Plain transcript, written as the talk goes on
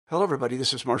Hello, everybody.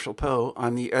 This is Marshall Poe.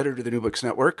 I'm the editor of the New Books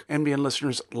Network. NBN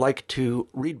listeners like to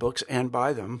read books and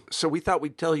buy them. So we thought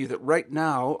we'd tell you that right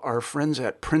now, our friends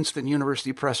at Princeton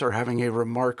University Press are having a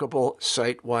remarkable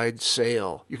site-wide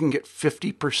sale. You can get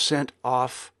 50%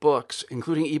 off books,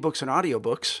 including ebooks and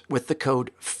audiobooks, with the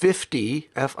code 50,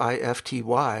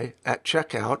 F-I-F-T-Y, at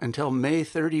checkout until May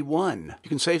 31. You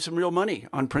can save some real money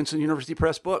on Princeton University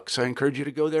Press books. I encourage you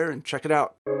to go there and check it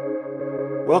out.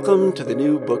 Welcome to the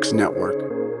New Books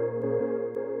Network.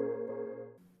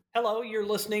 Hello, you're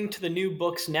listening to the New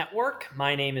Books Network.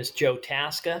 My name is Joe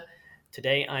Tasca.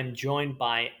 Today I'm joined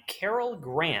by Carol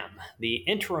Graham, the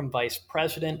Interim Vice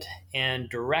President and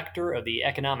Director of the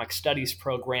Economic Studies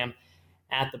Program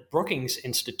at the Brookings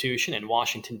Institution in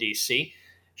Washington, D.C.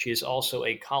 She is also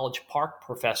a College Park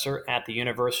professor at the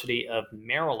University of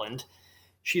Maryland.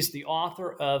 She's the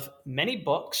author of many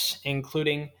books,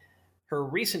 including her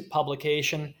recent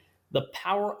publication, The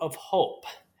Power of Hope: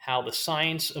 How the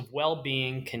Science of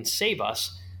Well-Being Can Save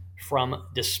Us from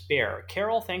Despair.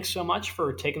 Carol, thanks so much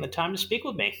for taking the time to speak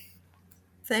with me.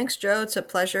 Thanks, Joe. It's a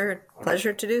pleasure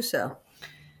to do so.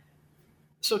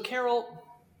 So, Carol,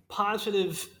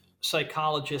 positive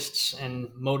psychologists and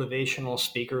motivational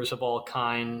speakers of all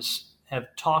kinds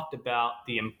have talked about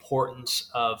the importance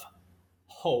of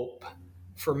hope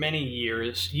for many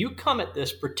years. You come at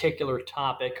this particular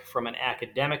topic from an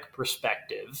academic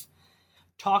perspective.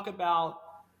 Talk about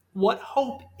what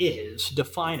hope is,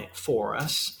 define it for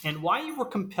us, and why you were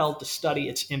compelled to study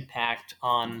its impact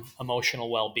on emotional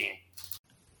well-being.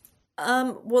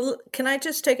 Well, can I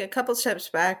just take a couple steps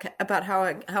back about how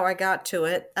I got to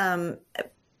it?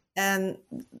 And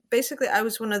basically, I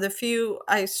was one of the few.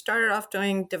 I started off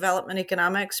doing development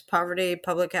economics, poverty,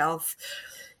 public health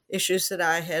issues that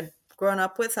I had grown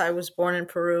up with. I was born in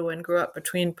Peru and grew up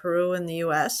between Peru and the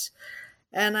U.S.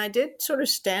 And I did sort of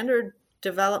standard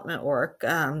development work,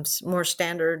 more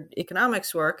standard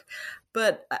economics work.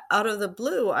 But out of the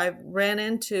blue, I ran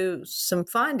into some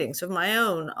findings of my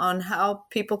own on how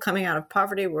people coming out of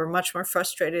poverty were much more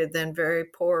frustrated than very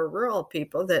poor rural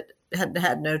people that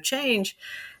had no change.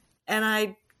 And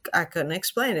I couldn't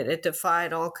explain it. It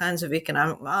defied all kinds of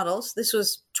economic models. This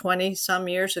was 20 some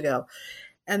years ago.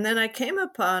 And then I came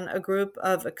upon a group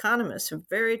of economists, a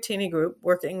very teeny group,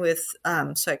 working with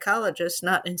psychologists,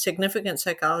 not insignificant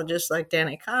psychologists like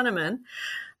Danny Kahneman,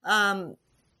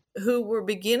 who were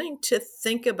beginning to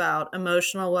think about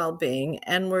emotional well-being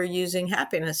and were using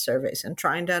happiness surveys and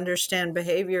trying to understand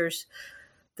behaviors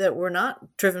that were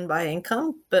not driven by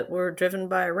income, but were driven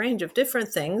by a range of different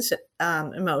things,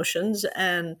 emotions.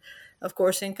 And of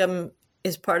course, income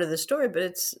is part of the story, but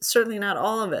it's certainly not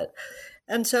all of it.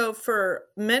 And so for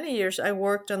many years, I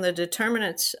worked on the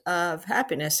determinants of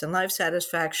happiness and life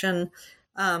satisfaction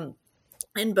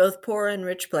in both poor and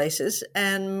rich places,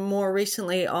 and more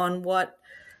recently on what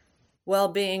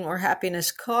well-being or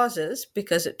happiness causes,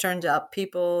 because it turns out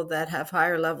people that have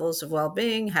higher levels of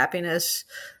well-being, happiness,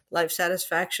 life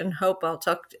satisfaction, hope, I'll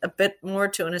talk a bit more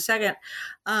to in a second,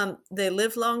 they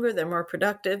live longer, they're more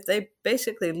productive, they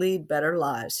basically lead better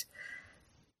lives.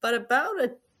 But about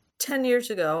 10 years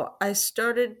ago, I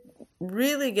started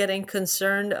really getting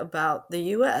concerned about the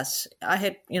U.S. I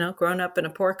had, grown up in a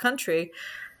poor country,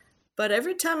 but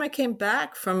every time I came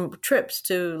back from trips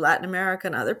to Latin America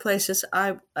and other places,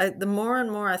 the more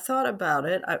and more I thought about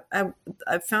it,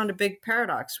 I found a big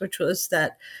paradox, which was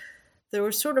that there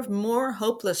was sort of more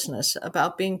hopelessness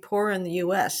about being poor in the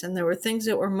U.S., and there were things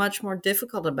that were much more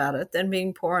difficult about it than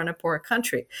being poor in a poor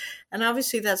country. And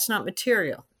obviously that's not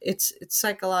material. It's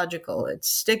psychological, it's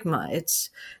stigma, it's,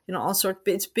 all sorts,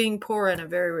 it's being poor in a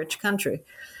very rich country,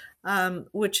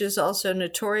 which is also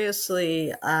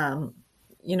notoriously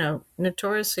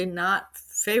not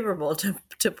favorable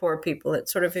to poor people.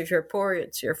 It's sort of, if you're poor,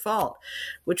 it's your fault,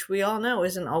 which we all know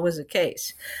isn't always the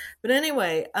case. But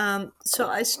anyway, so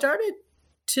I started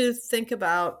to think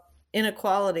about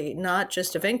inequality, not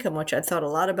just of income, which I'd thought a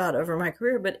lot about over my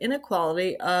career, but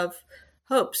inequality of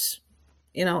hopes,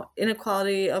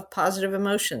 inequality of positive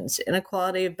emotions,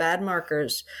 inequality of bad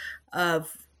markers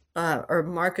of, or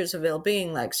markers of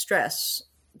ill-being like stress,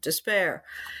 despair.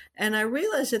 And I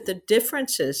realized that the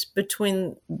differences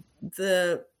between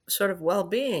the sort of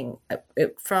well-being,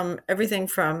 from everything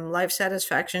from life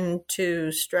satisfaction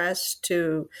to stress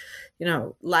to,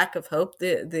 lack of hope,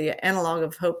 the analog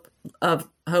of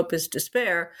hope is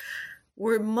despair,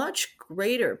 were much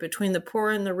greater between the poor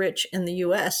and the rich in the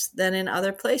U.S. than in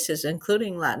other places,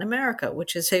 including Latin America,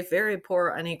 which is a very poor,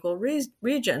 unequal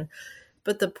region.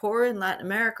 But the poor in Latin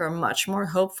America are much more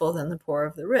hopeful than the poor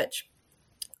of the rich.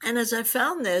 And as I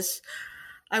found this,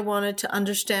 I wanted to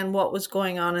understand what was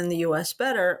going on in the U.S.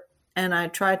 better. and I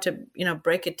tried to,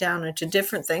 break it down into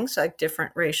different things, like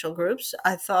different racial groups.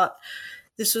 I thought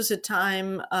this was a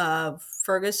time of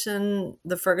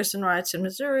the Ferguson riots in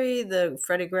Missouri, the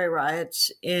Freddie Gray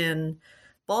riots in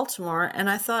Baltimore, and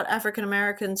I thought African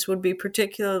Americans would be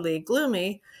particularly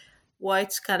gloomy,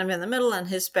 whites kind of in the middle, and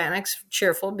Hispanics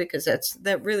cheerful, because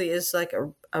that really is like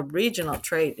a regional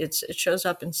trait. It shows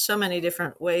up in so many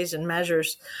different ways and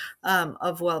measures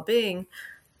of well-being.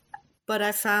 But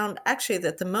I found actually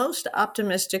that the most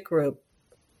optimistic group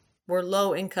were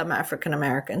low-income African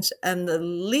Americans, and the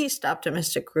least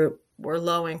optimistic group were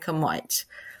low-income whites.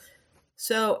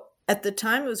 So at the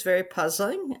time, it was very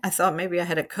puzzling. I thought maybe I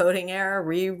had a coding error,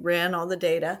 reran all the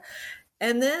data.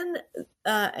 And then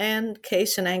Anne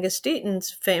Case and Angus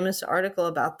Deaton's famous article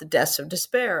about the deaths of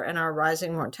despair and our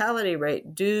rising mortality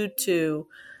rate due to,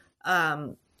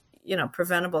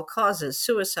 preventable causes,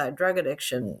 suicide, drug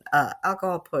addiction,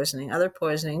 alcohol poisoning, other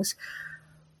poisonings,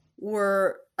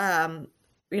 were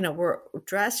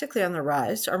drastically on the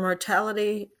rise. Our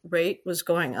mortality rate was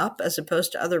going up as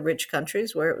opposed to other rich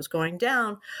countries where it was going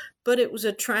down, but it was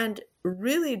a trend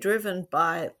really driven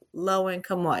by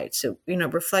low-income whites,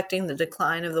 reflecting the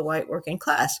decline of the white working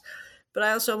class. But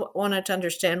I also wanted to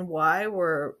understand why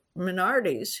were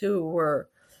minorities who were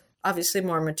obviously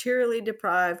more materially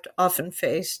deprived, often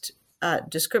faced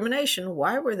discrimination,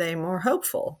 why were they more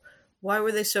hopeful? Why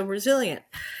were they so resilient?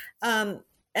 And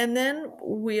then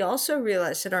we also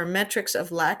realized that our metrics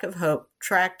of lack of hope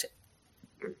tracked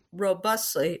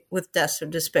robustly with deaths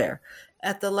of despair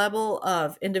at the level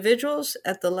of individuals,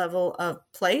 at the level of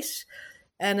place,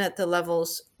 and at the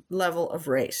level of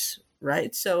race,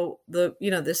 right? So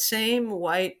the same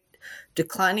white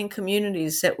declining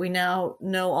communities that we now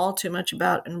know all too much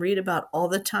about and read about all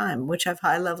the time, which have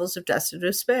high levels of deaths of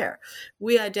despair,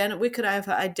 we could have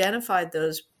identified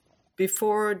those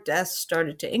before deaths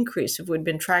started to increase if we'd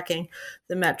been tracking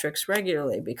the metrics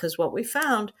regularly, because what we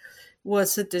found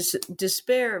was that this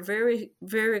despair very,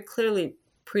 very clearly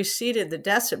preceded the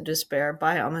deaths of despair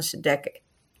by almost a decade.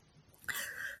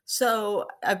 So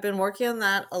I've been working on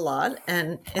that a lot,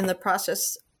 and in the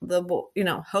process,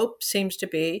 hope seems to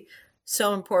be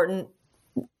so important,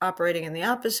 operating in the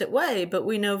opposite way, but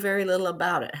we know very little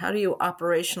about it. How do you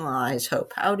operationalize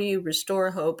hope? How do you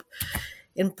restore hope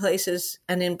in places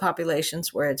and in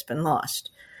populations where it's been lost?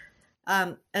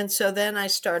 And so then I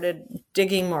started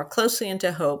digging more closely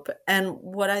into hope. And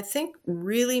what I think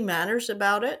really matters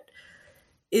about it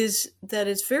is that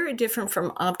it's very different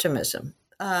from optimism.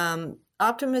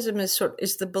 Optimism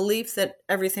is the belief that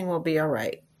everything will be all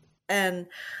right. And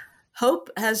hope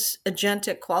has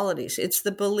agentic qualities. It's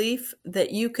the belief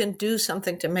that you can do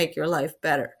something to make your life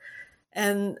better.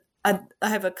 And I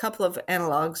have a couple of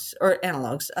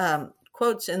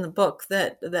quotes in the book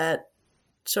that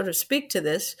sort of speak to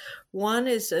this. One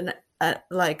is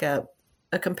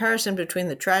a comparison between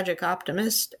the tragic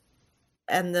optimist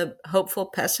and the hopeful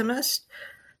pessimist,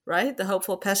 right? The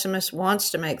hopeful pessimist wants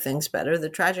to make things better. The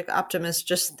tragic optimist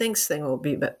just thinks they will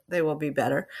be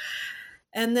better.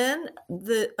 And then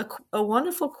a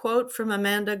wonderful quote from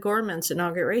Amanda Gorman's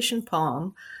inauguration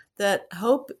poem, that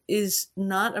hope is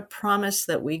not a promise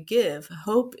that we give.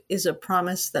 Hope is a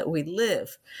promise that we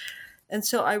live. And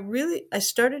so I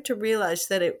started to realize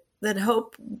that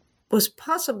hope was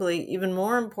possibly even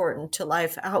more important to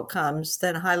life outcomes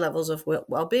than high levels of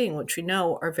well-being, which we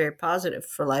know are very positive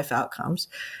for life outcomes.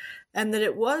 And that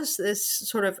it was this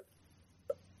sort of,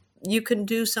 you can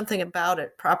do something about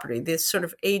it property, this sort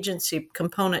of agency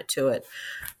component to it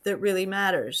that really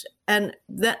matters. And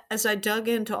that as I dug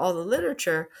into all the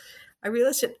literature, I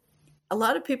realized that a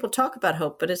lot of people talk about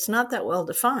hope, but it's not that well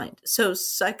defined. So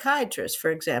psychiatrists, for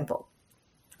example,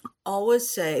 always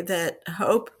say that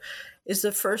hope is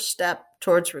the first step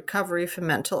towards recovery from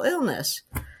mental illness.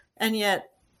 And yet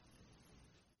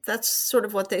that's sort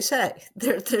of what they say.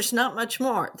 There's not much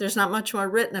more. There's not much more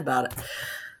written about it.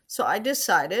 So I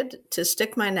decided to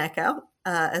stick my neck out,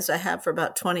 as I have for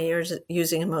about 20 years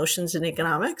using emotions in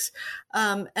economics,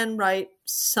 and write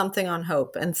something on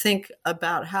hope and think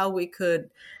about how we could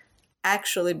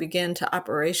actually begin to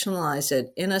operationalize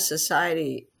it in a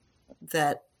society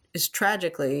that is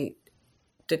tragically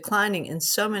declining in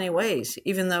so many ways,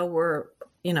 even though we're,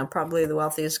 probably the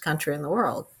wealthiest country in the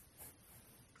world.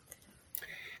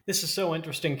 This is so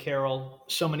interesting, Carol.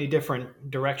 So many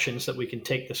different directions that we can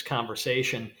take this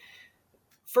conversation.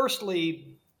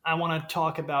 Firstly, I want to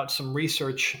talk about some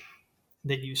research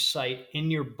that you cite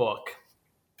in your book,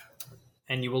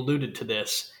 and you alluded to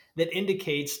this, that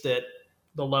indicates that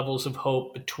the levels of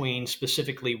hope between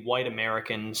specifically white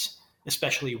Americans,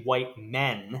 especially white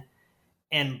men,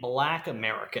 and Black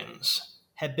Americans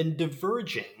have been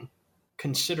diverging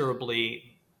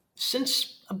considerably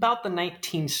since about the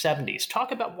 1970s.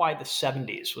 Talk about why the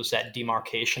 70s was that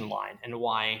demarcation line and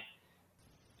why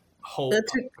hope,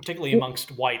 That's particularly amongst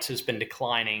whites, has been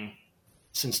declining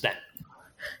since then.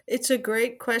 It's a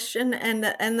great question, and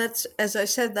that's, as I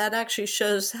said, that actually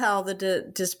shows how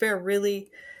the despair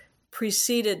really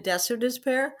preceded deaths of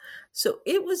despair. So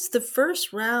it was the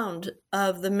first round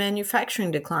of the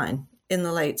manufacturing decline in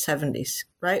the late 70s,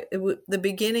 right? The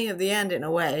beginning of the end, in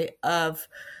a way, of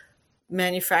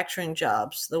manufacturing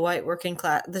jobs, the white working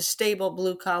class, the stable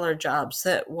blue collar jobs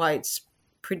that whites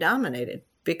predominated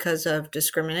because of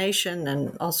discrimination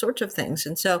and all sorts of things.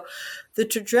 And so the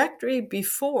trajectory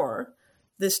before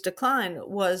this decline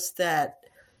was that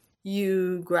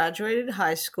you graduated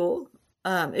high school.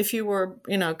 If you were,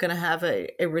 going to have a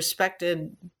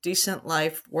respected, decent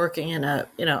life working in a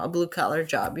blue collar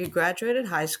job, you graduated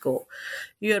high school.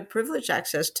 You had privileged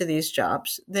access to these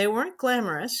jobs. They weren't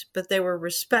glamorous, but they were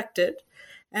respected,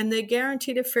 and they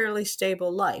guaranteed a fairly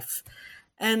stable life.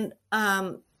 And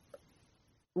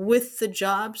with the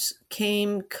jobs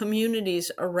came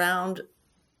communities around,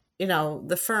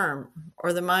 the firm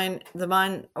or the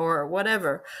mine or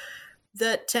whatever,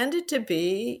 that tended to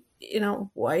be,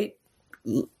 white,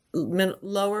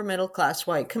 lower middle class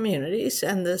white communities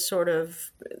and the sort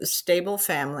of stable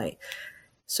family.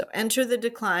 So enter the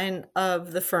decline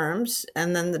of the firms,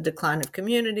 and then the decline of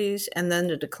communities, and then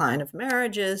the decline of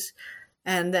marriages,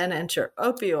 and then enter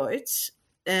opioids.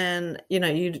 And,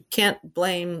 you can't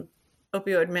blame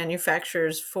opioid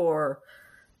manufacturers for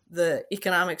the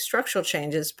economic structural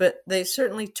changes, but they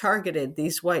certainly targeted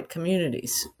these white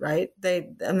communities, right?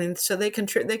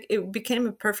 It became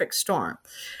a perfect storm.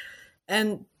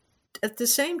 And at the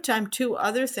same time, two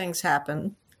other things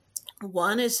happened.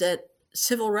 One is that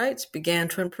civil rights began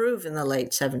to improve in the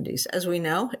late 70s. As we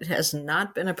know, it has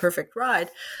not been a perfect ride,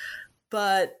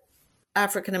 but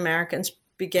African Americans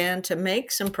began to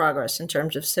make some progress in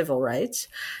terms of civil rights.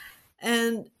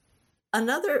 And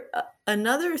another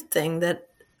thing that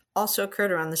also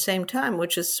occurred around the same time,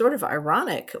 which is sort of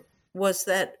ironic, was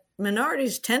that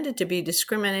minorities tended to be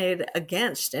discriminated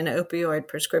against in opioid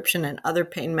prescription and other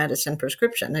pain medicine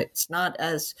prescription. It's not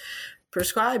as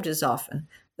prescribed as often.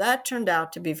 That turned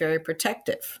out to be very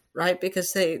protective, right?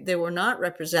 Because they were not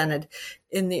represented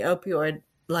in the opioid,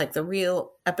 like the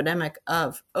real epidemic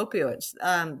of opioids.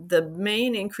 The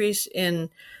main increase in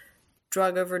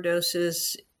drug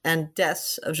overdoses and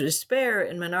deaths of despair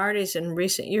in minorities in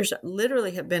recent years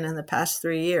literally have been in the past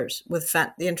 3 years, with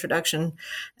the introduction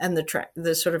and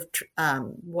the sort of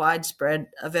widespread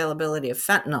availability of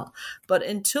fentanyl. But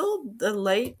until the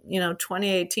late,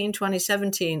 2018,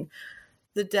 2017,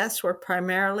 the deaths were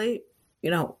primarily,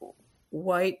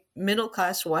 white,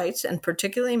 middle-class whites, and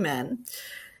particularly men.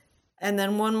 And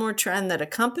then one more trend that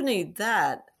accompanied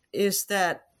that is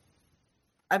that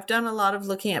I've done a lot of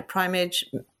looking at prime age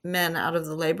men out of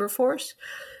the labor force.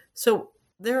 So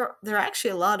there are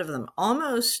actually a lot of them.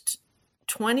 Almost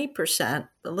 20%,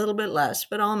 a little bit less,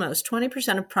 but almost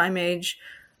 20% of prime age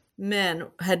men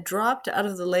had dropped out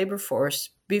of the labor force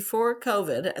before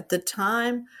COVID, at the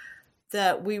time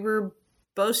that we were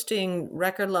boasting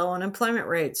record low unemployment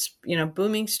rates,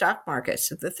 booming stock markets.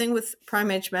 The thing with prime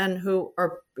age men who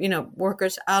are,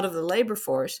 workers out of the labor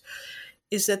force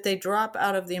is that they drop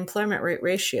out of the employment rate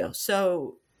ratio.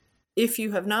 So if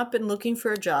you have not been looking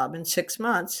for a job in 6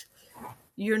 months,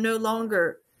 you're no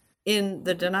longer in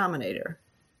the denominator,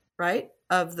 right,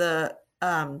 of the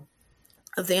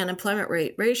unemployment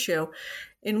rate ratio,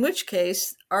 in which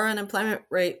case our unemployment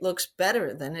rate looks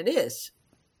better than it is,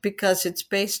 because it's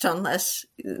based on less.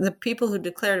 The people who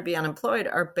declare to be unemployed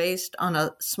are based on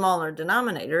a smaller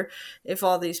denominator if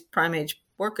all these prime age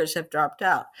workers have dropped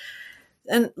out.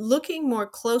 And looking more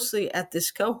closely at this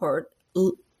cohort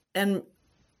and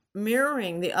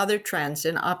mirroring the other trends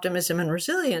in optimism and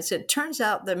resilience, it turns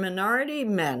out that minority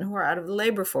men who are out of the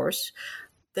labor force,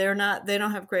 they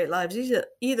don't have great lives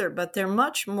either, but they're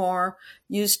much more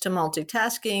used to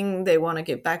multitasking. They want to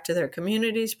get back to their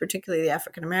communities, particularly the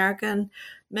African American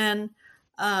men.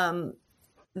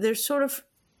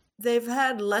 They've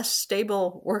had less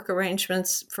stable work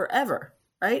arrangements forever,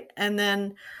 right? And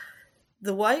then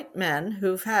the white men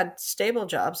who've had stable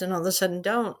jobs and all of a sudden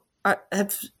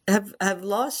have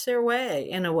lost their way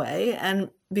in a way.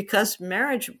 And because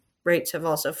marriage rates have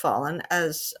also fallen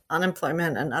as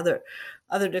unemployment and other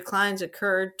declines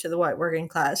occurred to the white working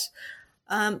class,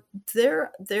 there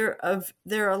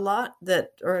are a lot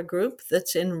that are a group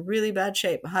that's in really bad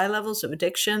shape. High levels of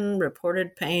addiction,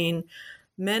 reported pain.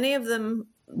 Many of them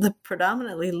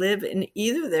predominantly live in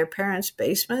either their parents'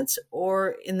 basements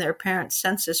or in their parents'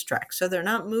 census tracts. So they're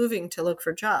not moving to look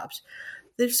for jobs.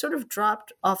 they've sort of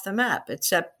dropped off the map,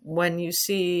 except when you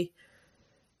see,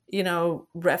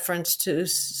 reference to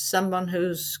someone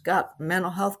who's got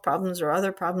mental health problems or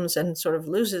other problems and sort of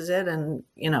loses it and,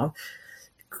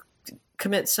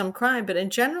 commits some crime. But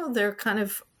in general, they're kind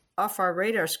of off our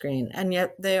radar screen, and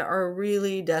yet they are a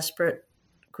really desperate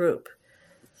group.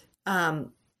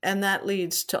 And that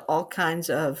leads to all kinds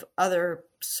of other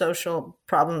social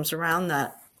problems around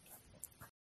that.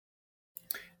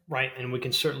 Right, and we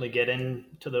can certainly get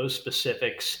into those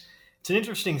specifics. It's an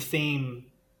interesting theme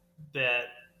that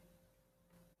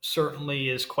certainly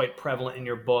is quite prevalent in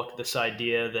your book, this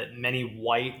idea that many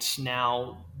whites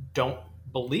now don't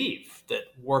believe that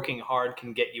working hard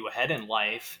can get you ahead in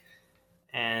life,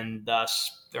 and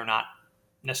thus they're not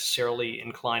necessarily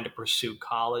inclined to pursue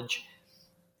college.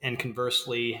 And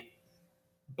conversely,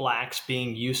 blacks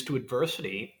being used to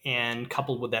adversity and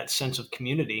coupled with that sense of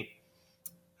community,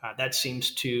 that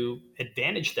seems to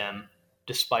advantage them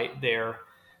despite their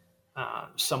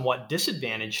somewhat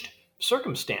disadvantaged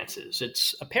circumstances.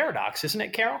 It's a paradox, isn't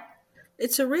it, Carol?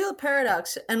 It's a real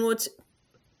paradox. And what's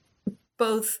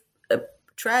both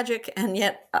tragic and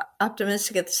yet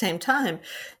optimistic at the same time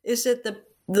is that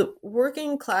the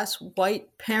working class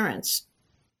white parents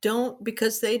don't,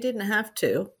 because they didn't have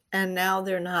to, and now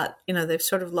they're not, they've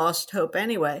sort of lost hope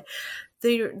anyway.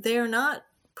 They are not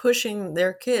pushing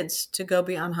their kids to go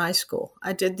beyond high school.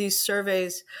 I did these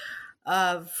surveys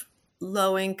of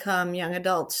low-income young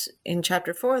adults in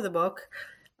chapter 4 of the book,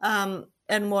 and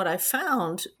what I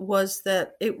found was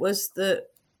that it was the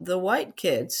white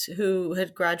kids who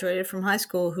had graduated from high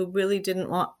school who really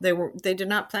they did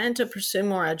not plan to pursue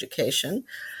more education.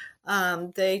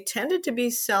 They tended to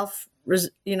be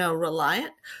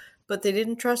reliant, but they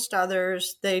didn't trust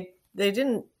others. They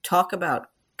didn't talk about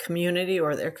community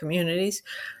or their communities,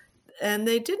 and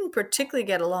they didn't particularly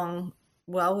get along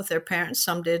well with their parents.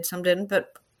 Some did, some didn't,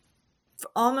 but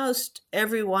almost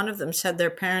every one of them said their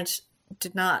parents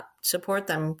did not support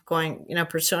them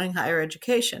pursuing higher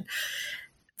education.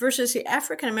 Versus the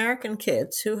African American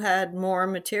kids who had more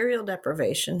material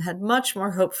deprivation, had much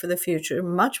more hope for the future,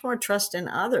 much more trust in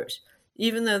others.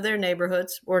 Even though their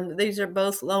neighborhoods these are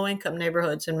both low income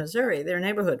neighborhoods in Missouri, their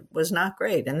neighborhood was not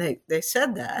great. And they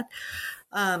said that.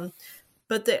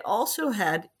 But they also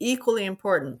had, equally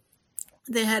important,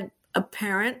 they had a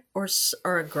parent or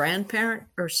a grandparent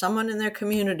or someone in their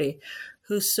community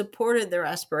who supported their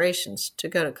aspirations to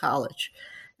go to college.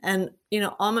 And,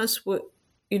 almost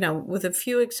with a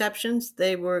few exceptions,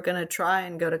 they were going to try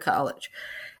and go to college.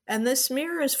 And this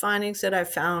mirrors findings that I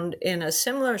found in a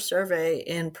similar survey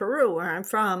in Peru, where I'm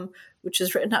from, which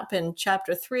is written up in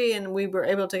chapter 3, and we were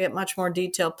able to get much more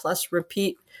detail, plus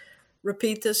repeat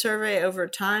the survey over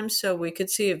time, so we could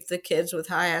see if the kids with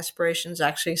high aspirations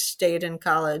actually stayed in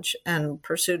college and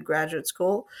pursued graduate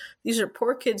school. These are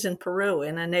poor kids in Peru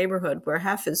in a neighborhood where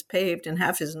half is paved and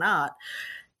half is not.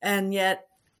 And yet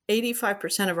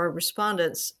 85% of our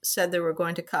respondents said they were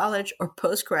going to college or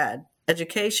post-grad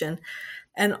education,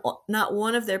 and not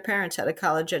one of their parents had a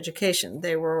college education.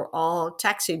 They were all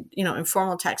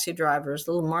informal taxi drivers,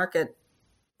 little market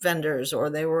vendors, or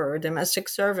they were domestic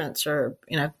servants or,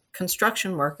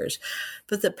 construction workers.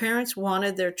 But the parents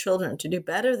wanted their children to do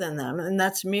better than them. And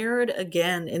that's mirrored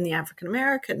again in the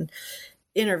African-American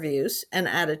interviews and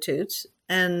attitudes.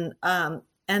 And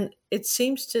it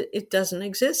seems it doesn't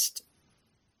exist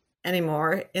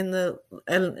anymore in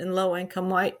low-income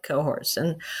white cohorts.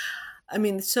 And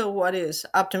so what is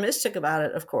optimistic about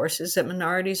it, of course, is that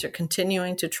minorities are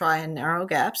continuing to try and narrow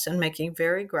gaps and making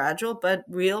very gradual but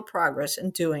real progress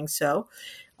in doing so.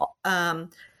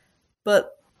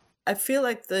 But I feel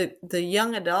like the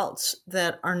young adults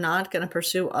that are not going to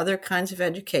pursue other kinds of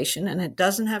education, and it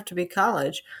doesn't have to be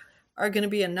college, are going to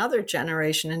be another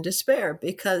generation in despair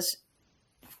because,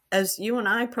 as you and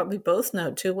I probably both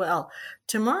know too well,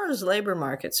 tomorrow's labor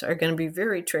markets are going to be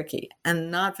very tricky and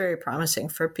not very promising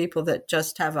for people that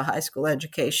just have a high school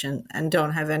education and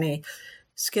don't have any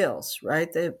skills,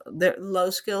 right? Their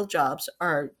low-skilled jobs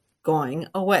are going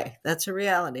away. That's a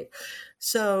reality.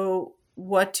 So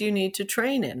what do you need to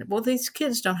train in? Well, these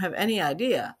kids don't have any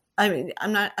idea. I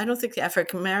don't think the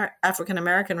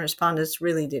African-American respondents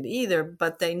really did either,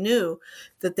 but they knew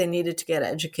that they needed to get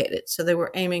educated. So they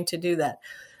were aiming to do that.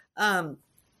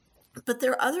 But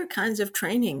there are other kinds of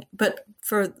training. But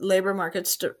for labor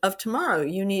markets of tomorrow,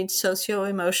 you need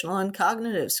socio-emotional and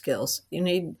cognitive skills. You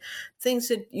need things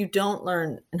that you don't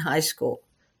learn in high school.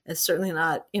 It's certainly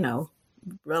not,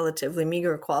 relatively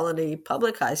meager quality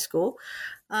public high school.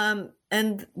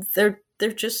 And they're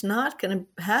just not going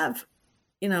to have,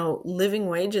 living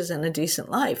wages and a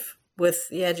decent life with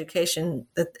the education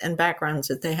and backgrounds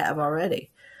that they have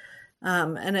already.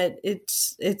 And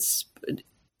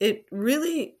it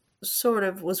really sort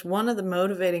of was one of the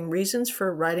motivating reasons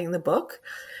for writing the book,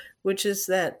 which is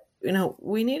that,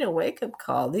 we need a wake-up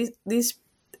call. These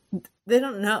they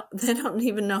don't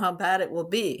even know how bad it will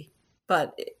be.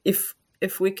 But if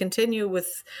we continue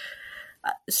with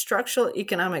structural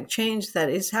economic change that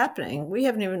is happening, we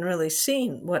haven't even really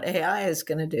seen what AI is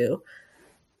going to do.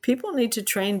 People need to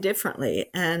train differently,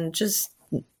 and just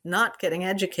not getting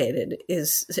educated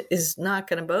is not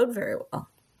going to bode very well.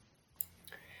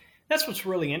 That's what's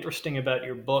really interesting about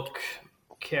your book,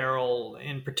 Carol,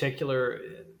 in particular.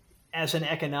 As an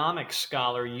economics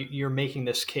scholar, you're making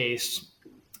this case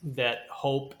that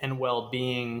hope and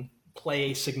well-being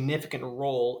play a significant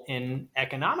role in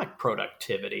economic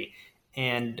productivity.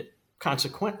 And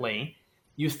consequently,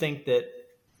 you think that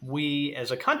we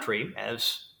as a country,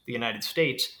 as the United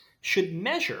States, should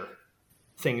measure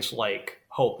things like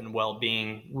hope and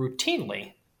well-being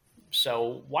routinely.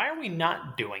 So why are we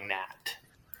not doing that?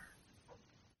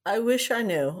 I wish I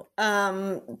knew.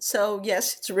 So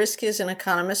yes, it's risky as an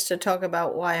economist to talk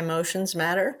about why emotions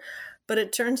matter, but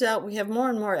it turns out we have more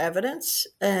and more evidence,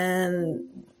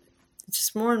 and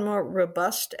just more and more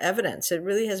robust evidence. It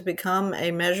really has become a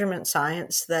measurement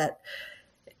science that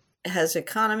has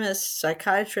economists,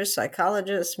 psychiatrists,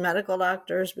 psychologists, medical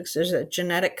doctors, because there's a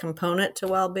genetic component to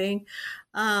well-being,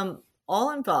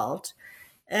 all involved.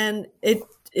 And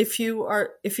if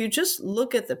you just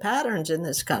look at the patterns in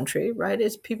this country, right,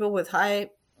 it's people with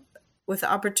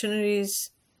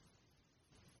opportunities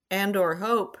and or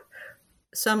hope,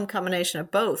 some combination of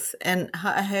both. And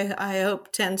high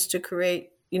hope tends to create,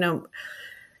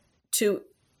 to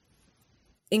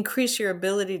increase your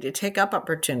ability to take up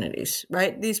opportunities,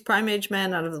 right? These prime age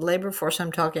men out of the labor force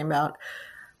I'm talking about,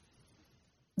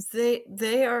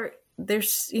 they're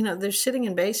sitting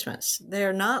in basements.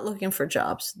 They're not looking for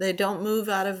jobs. They don't move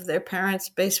out of their parents'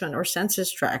 basement or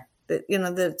census tract.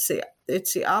 It's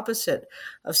the opposite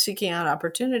of seeking out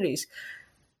opportunities.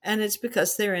 And it's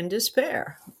because they're in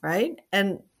despair, right?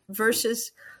 And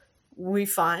versus we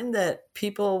find that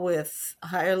people with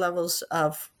higher levels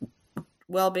of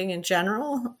well-being in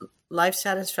general, life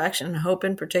satisfaction and hope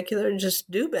in particular,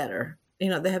 just do better.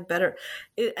 They have better,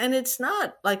 and it's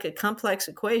not like a complex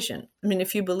equation. I mean,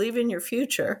 if you believe in your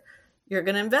future, you're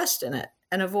going to invest in it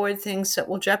and avoid things that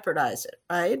will jeopardize it,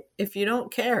 right? If you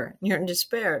don't care, you're in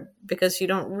despair because you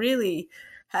don't really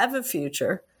have a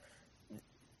future,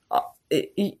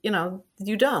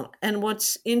 you don't. And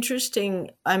what's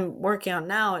interesting, I'm working on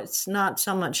now, it's not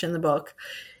so much in the book,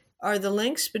 are the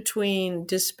links between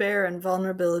despair and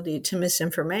vulnerability to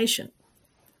misinformation.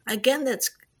 Again,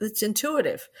 that's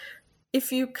intuitive.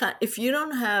 If you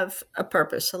don't have a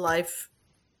purpose, a life,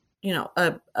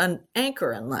 an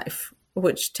anchor in life,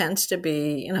 which tends to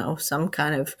be, some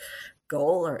kind of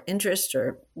goal or interest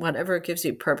or whatever gives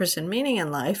you purpose and meaning in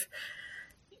life,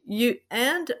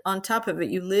 and on top of it,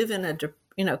 you live in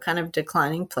a kind of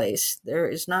declining place. There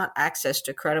is not access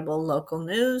to credible local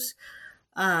news.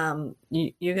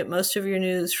 You get most of your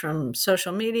news from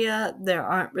social media. There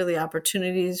aren't really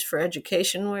opportunities for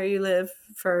education where you live,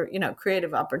 for,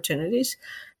 creative opportunities.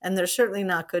 And there's certainly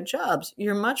not good jobs.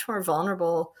 You're much more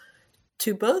vulnerable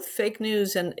to both fake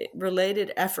news and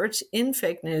related efforts in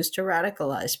fake news to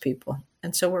radicalize people.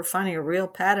 And so we're finding a real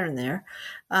pattern there.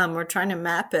 We're trying to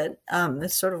map it.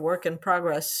 It's sort of work in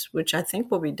progress, which I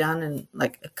think will be done in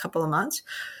like a couple of months.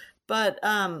 But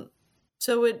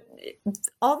so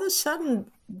all of a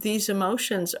sudden, these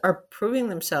emotions are proving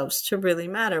themselves to really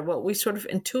matter. What we sort of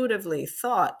intuitively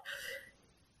thought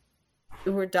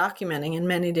we're documenting in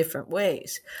many different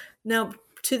ways. Now,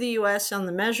 to the U.S. on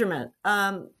the measurement,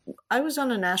 I was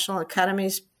on a National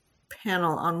Academy's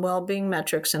panel on well-being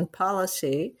metrics and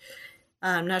policy,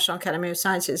 National Academy of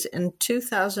Sciences, in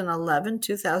 2011,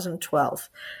 2012.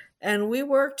 And we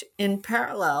worked in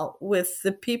parallel with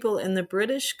the people in the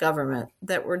British government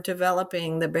that were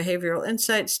developing the behavioral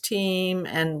insights team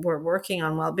and were working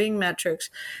on well-being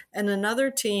metrics, and another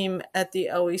team at the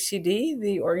OECD,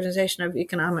 the Organization of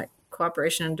Economic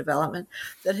Cooperation and Development,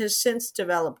 that has since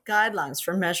developed guidelines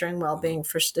for measuring well-being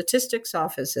for statistics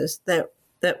offices that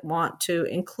want to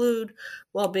include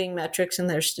well-being metrics in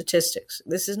their statistics.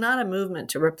 This is not a movement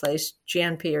to replace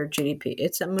GNP or GDP.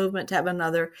 It's a movement to have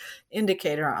another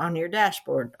indicator on your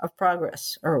dashboard of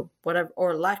progress or whatever,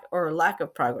 or lack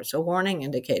of progress, a warning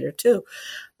indicator too.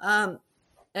 And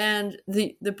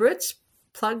the Brits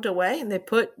plugged away and they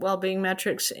put well-being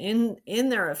metrics in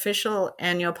their official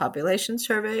annual population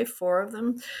survey, 4 of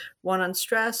them, one on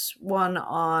stress, one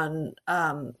on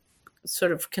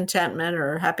sort of contentment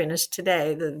or happiness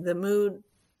today, the mood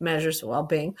measures of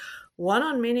well-being, one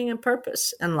on meaning and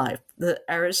purpose in life, the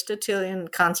Aristotelian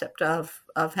concept of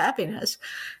happiness,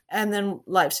 and then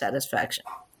life satisfaction.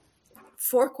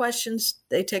 4 questions.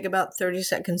 They take about 30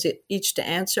 seconds each to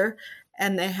answer,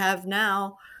 and they have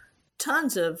now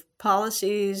tons of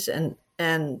policies and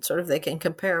sort of they can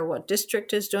compare what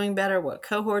district is doing better, what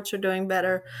cohorts are doing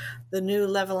better. The new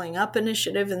Leveling Up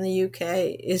initiative in the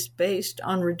UK is based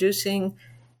on reducing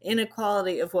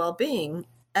inequality of well-being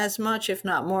as much, if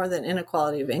not more, than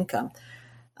inequality of income.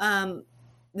 The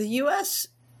US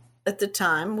at the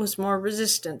time was more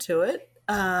resistant to it.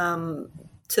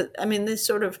 This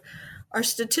sort of our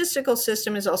statistical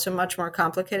system is also much more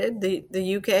complicated.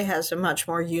 The UK has a much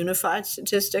more unified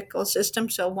statistical system.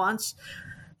 So once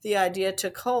the idea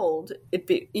took hold,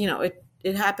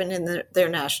 it happened in their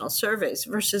national surveys,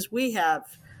 versus we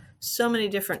have so many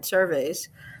different surveys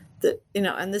that,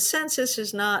 and the census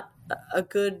is not a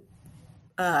good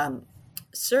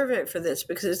survey for this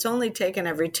because it's only taken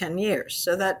every 10 years.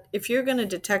 So that if you're going to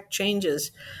detect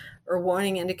changes or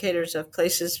warning indicators of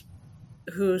places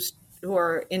who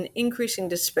are in increasing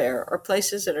despair or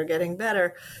places that are getting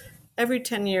better, every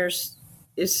 10 years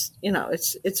is,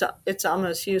 it's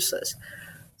almost useless.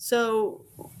 So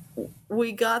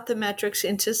we got the metrics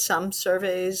into some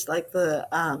surveys like the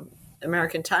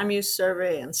American Time Use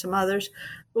Survey and some others,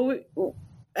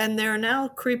 and they're now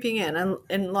creeping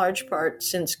in large part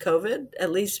since COVID,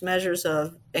 at least measures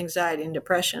of anxiety and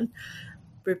depression,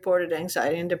 reported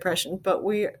anxiety and depression. But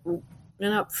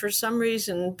for some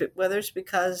reason, whether it's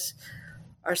because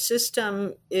our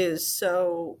system is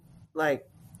so,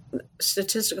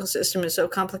 statistical system is so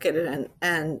complicated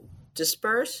and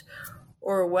dispersed,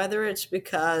 or whether it's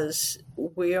because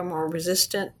we are more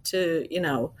resistant to,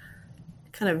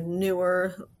 kind of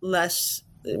newer, less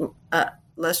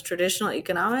traditional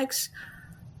economics,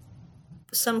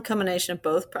 some combination of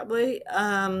both probably.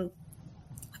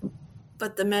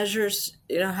 But the measures,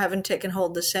 haven't taken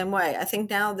hold the same way. I think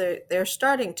now they're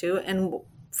starting to, and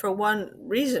for one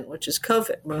reason, which is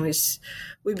COVID. When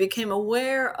we became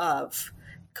aware of,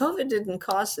 COVID didn't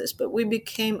cause this, but we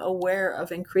became aware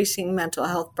of increasing mental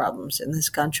health problems in this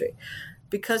country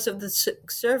because of the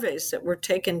surveys that were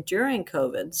taken during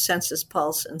COVID, Census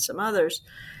Pulse and some others.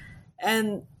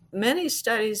 And many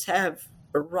studies have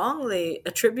wrongly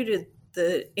attributed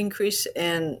the increase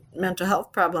in mental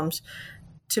health problems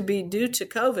to be due to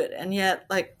COVID. And yet,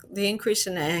 the increase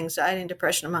in anxiety and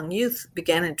depression among youth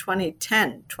began in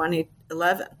 2010,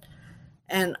 2011,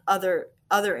 and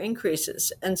other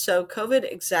increases. And so COVID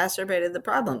exacerbated the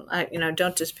problem. I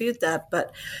don't dispute that,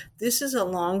 but this is a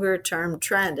longer term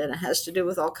trend, and it has to do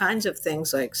with all kinds of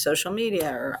things like social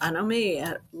media or anomie.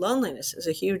 Loneliness is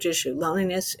a huge issue.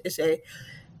 Loneliness is a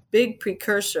big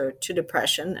precursor to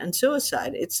depression and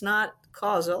suicide. It's not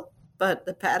causal, but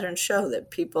the patterns show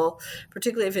that people,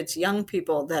 particularly if it's young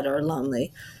people that are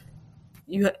lonely,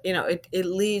 it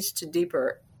leads to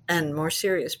deeper and more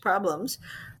serious problems.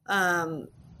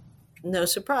 No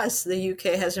surprise, the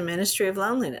UK has a Ministry of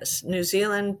Loneliness. New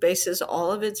Zealand bases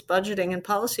all of its budgeting and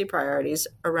policy priorities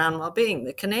around well-being.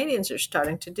 The Canadians are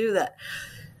starting to do that.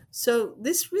 So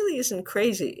this really isn't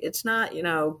crazy. It's not,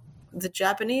 the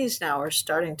Japanese now are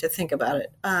starting to think about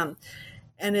it. And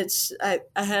I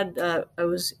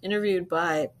was interviewed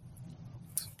by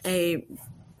a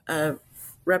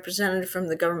representative from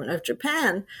the government of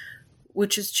Japan,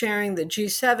 which is chairing the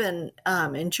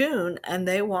G7 in June, and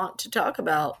they want to talk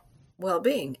about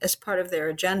well-being as part of their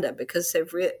agenda because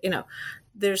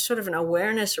there's sort of an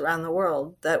awareness around the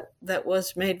world that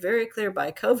was made very clear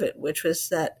by COVID, which was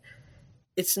that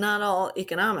it's not all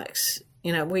economics.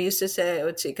 We used to say, oh,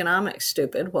 it's economics,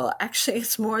 stupid. Well, actually,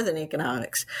 it's more than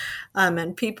economics.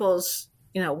 And people's,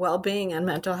 well-being and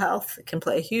mental health can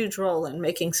play a huge role in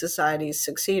making societies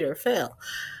succeed or fail.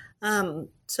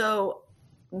 So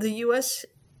the U.S.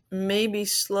 may be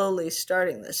slowly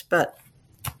starting this, but,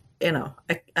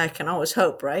 I can always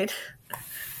hope, right?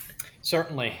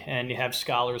 Certainly. And you have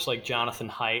scholars like Jonathan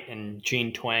Haidt and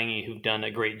Jean Twenge who've done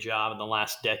a great job in the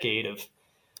last decade of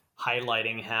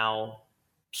highlighting how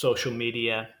social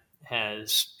media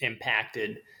has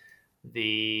impacted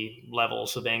the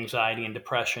levels of anxiety and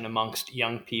depression amongst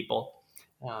young people.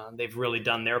 They've really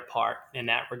done their part in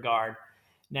that regard.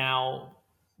 Now,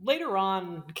 later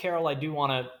on, Carol, I do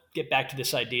want to get back to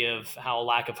this idea of how a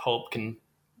lack of hope can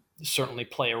certainly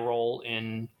play a role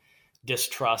in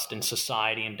distrust in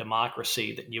society and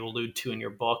democracy that you allude to in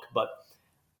your book. But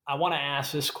I want to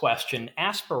ask this question: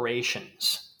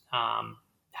 aspirations.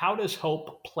 How does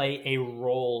hope play a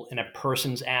role in a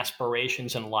person's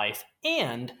aspirations in life?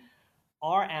 And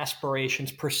are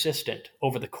aspirations persistent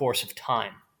over the course of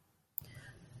time?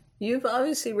 You've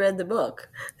obviously read the book,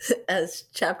 as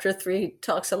chapter 3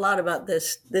 talks a lot about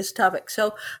this topic.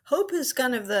 So hope is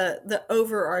kind of the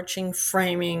overarching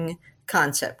framing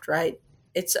concept, right?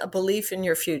 It's a belief in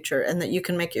your future and that you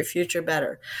can make your future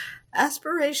better.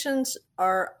 Aspirations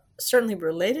are certainly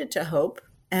related to hope,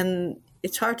 and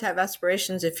it's hard to have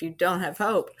aspirations if you don't have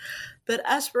hope. But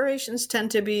aspirations tend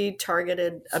to be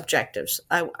targeted objectives.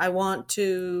 I want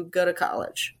to go to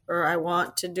college, or I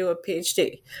want to do a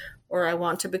PhD, or I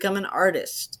want to become an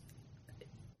artist.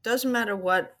 Doesn't matter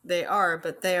what they are,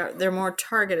 but they're more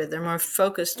targeted. They're more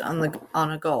focused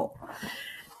on a goal.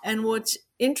 And what's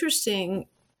interesting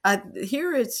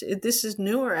here, this is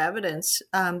newer evidence,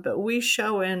 but we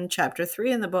show in chapter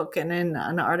 3 in the book and in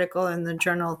an article in the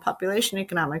Journal of Population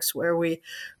Economics where we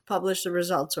published the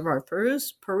results of our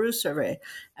Peru survey,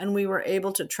 and we were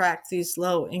able to track these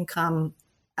low-income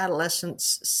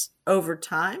adolescents over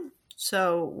time.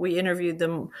 So we interviewed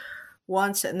them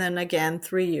once and then again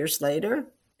 3 years later.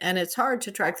 And it's hard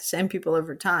to track the same people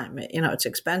over time. It's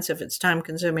expensive, it's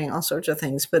time-consuming, all sorts of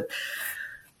things, but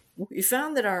we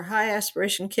found that our high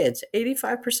aspiration kids,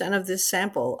 85% of this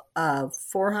sample of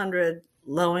 400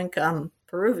 low-income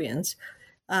Peruvian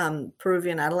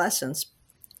adolescents,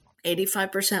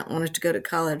 85% wanted to go to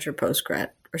college or postgrad,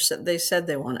 or they said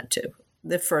they wanted to,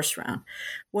 the first round.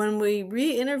 When we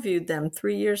re-interviewed them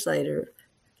 3 years later,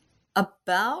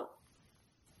 about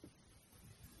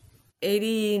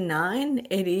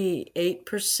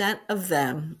 88% of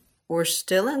them were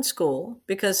still in school,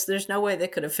 because there's no way they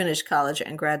could have finished college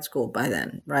and grad school by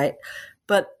then, right?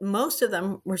 But most of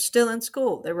them were still in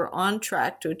school. They were on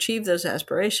track to achieve those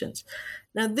aspirations.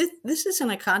 Now, this is in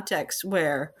a context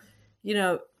where,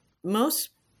 most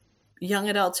young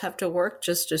adults have to work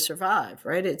just to survive,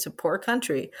 right? It's a poor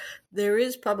country. There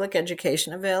is public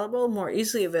education available, more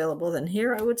easily available than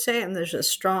here, I would say, and there's a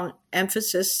strong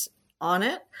emphasis on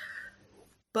it.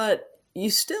 But you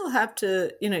still have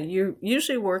to, you're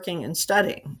usually working and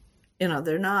studying.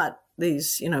 They're not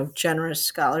these, generous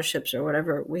scholarships or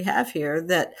whatever we have here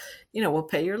that, will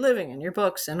pay your living and your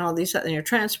books and all these, and your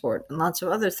transport and lots of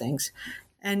other things.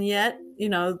 And yet,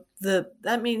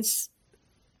 that means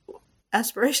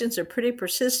aspirations are pretty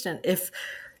persistent. If,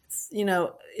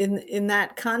 in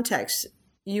that context,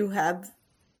 you have,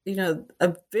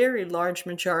 a very large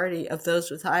majority of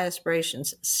those with high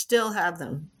aspirations still have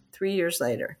them 3 years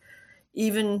later,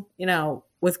 even,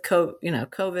 with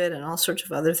COVID and all sorts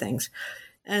of other things.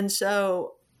 And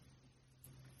so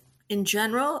in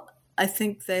general, I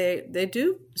think they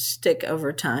do stick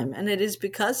over time. And it is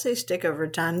because they stick over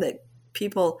time that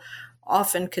people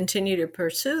often continue to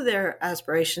pursue their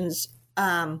aspirations,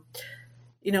 even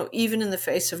in the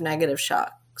face of negative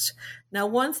shocks. Now,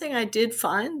 one thing I did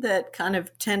find that kind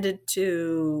of tended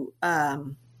to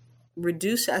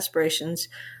reduce aspirations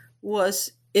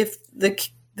was if the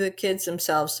kids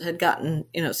themselves had gotten,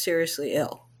 seriously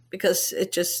ill, because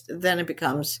it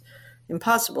becomes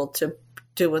impossible to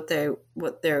do what their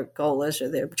goal is or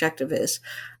their objective is.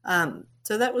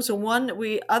 So that was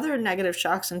other negative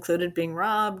shocks included being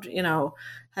robbed,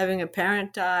 having a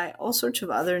parent die, all sorts of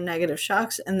other negative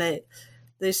shocks, and they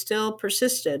still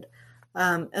persisted.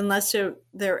 Unless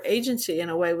their agency in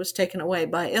a way was taken away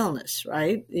by illness,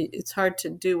 right? It's hard to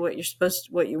do what you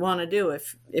want to do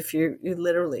if you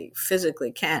literally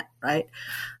physically can't, right?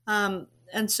 And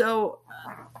so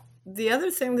the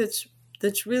other thing that's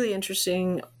really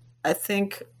interesting, I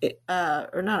think, I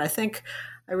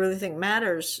really think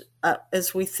matters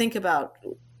as we think about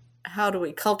how do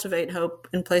we cultivate hope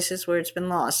in places where it's been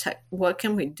lost, what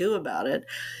can we do about it,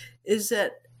 is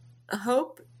that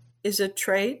hope is a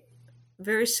trait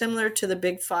very similar to the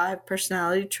big 5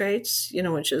 personality traits,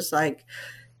 which is like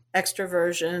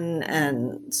extroversion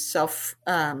and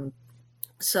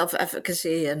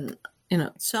self-efficacy and,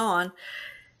 so on.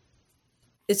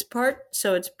 It's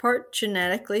part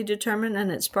genetically determined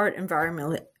and it's part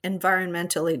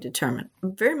environmentally determined.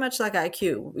 Very much like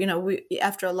IQ.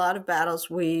 After a lot of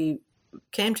battles, we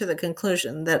came to the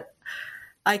conclusion that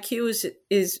IQ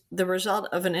is the result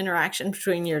of an interaction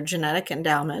between your genetic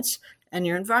endowments and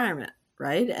your environment.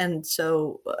 Right. And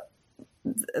so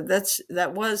would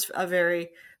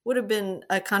have been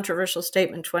a controversial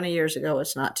statement 20 years ago.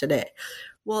 It's not today.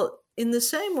 Well, in the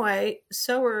same way,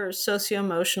 so are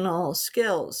socio-emotional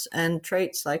skills and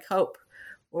traits like hope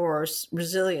or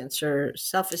resilience or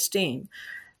self-esteem.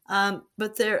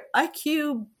 But their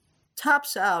IQ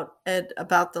tops out at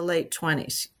about the late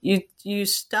 20s. You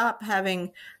stop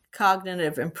having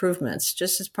cognitive improvements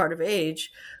just as part of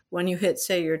age when you hit,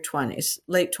 say, your 20s,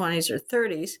 late 20s or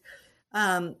 30s.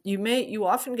 You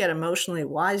often get emotionally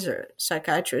wiser.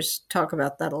 Psychiatrists talk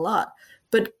about that a lot.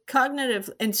 But cognitive,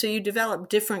 and so you develop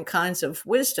different kinds of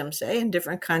wisdom, say, and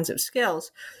different kinds of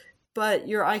skills, but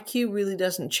your IQ really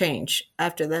doesn't change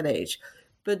after that age.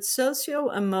 But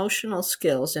socio-emotional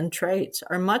skills and traits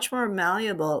are much more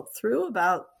malleable through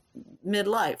about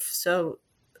midlife, so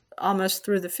almost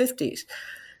through the 50s.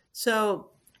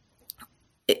 So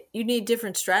you need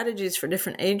different strategies for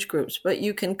different age groups, but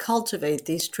you can cultivate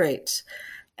these traits.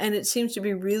 And it seems to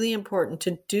be really important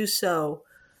to do so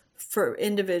for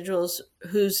individuals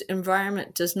whose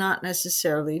environment does not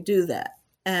necessarily do that.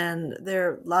 And there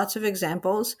are lots of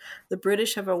examples. The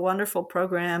British have a wonderful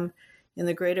program in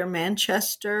the Greater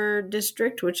Manchester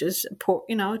district, which is,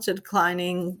 it's a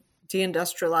declining,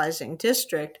 deindustrializing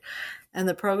district. And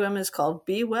the program is called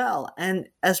Be Well. And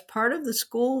as part of the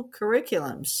school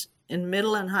curriculums in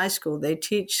middle and high school, they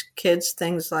teach kids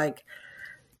things like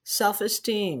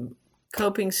self-esteem,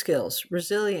 coping skills,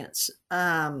 resilience.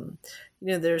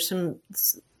 There's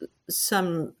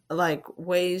some like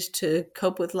ways to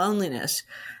cope with loneliness.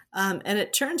 And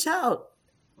it turns out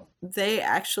they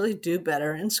actually do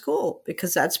better in school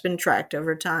because that's been tracked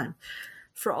over time.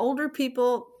 For older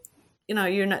people,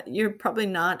 you're probably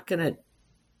not going to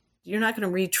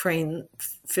retrain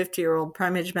 50-year-old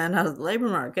prime-age men out of the labor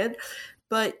market,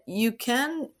 but you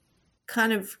can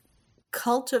kind of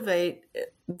cultivate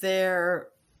their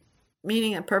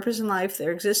meaning and purpose in life,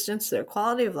 their existence, their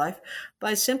quality of life,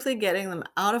 by simply getting them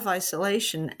out of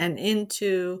isolation and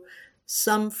into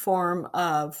some form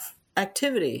of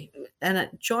activity and a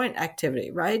joint activity,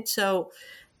 right? So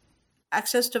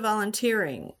access to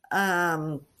volunteering,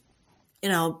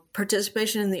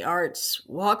 participation in the arts,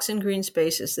 walks in green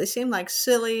spaces. They seem like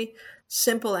silly,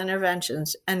 simple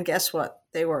interventions, and guess what?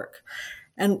 They work.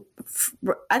 And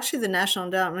actually, the National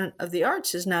Endowment of the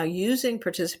Arts is now using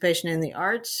participation in the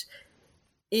arts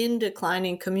in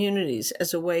declining communities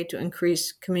as a way to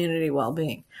increase community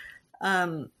well-being.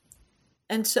 And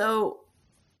so,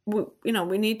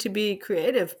 we need to be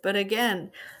creative. But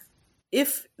again,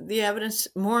 if the evidence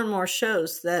more and more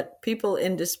shows that people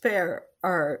in despair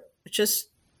are just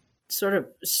sort of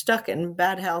stuck in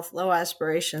bad health, low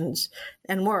aspirations,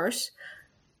 and worse,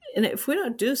 and if we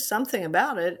don't do something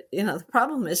about it, the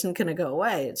problem isn't going to go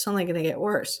away. It's only going to get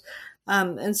worse.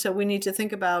 And so we need to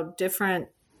think about different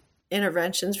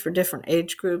interventions for different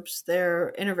age groups. There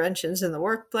are interventions in the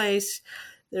workplace.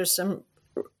 There's some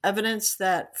evidence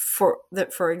that,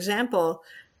 for example,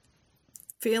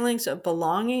 feelings of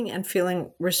belonging and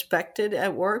feeling respected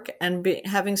at work and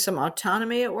having some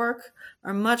autonomy at work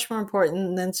are much more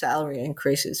important than salary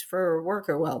increases for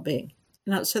worker well-being.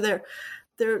 So the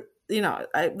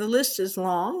list is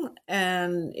long,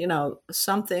 and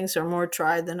some things are more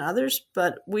tried than others,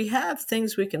 but we have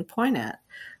things we can point at.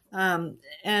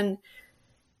 And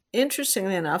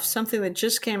interestingly enough, something that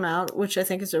just came out, which I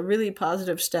think is a really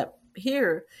positive step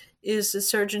here, is the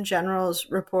Surgeon General's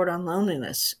report on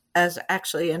loneliness as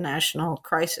actually a national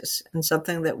crisis and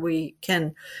something that we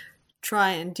can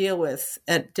try and deal with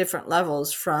at different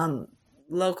levels, from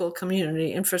local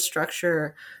community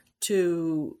infrastructure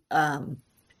to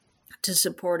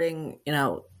supporting,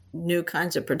 new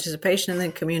kinds of participation in the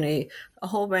community, a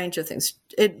whole range of things.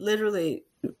 It literally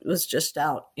was just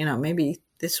out, maybe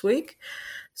this week.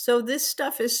 So this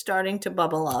stuff is starting to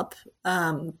bubble up.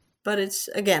 But it's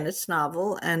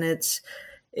novel, and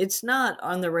it's not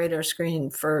on the radar screen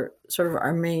for sort of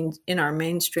our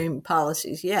mainstream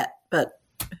policies yet, but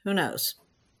who knows?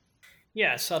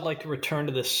 Yes, I'd like to return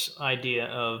to this idea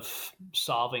of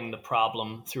solving the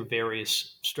problem through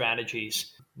various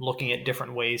strategies, looking at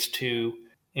different ways to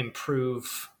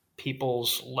improve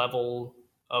people's level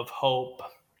of hope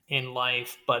in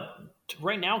life. But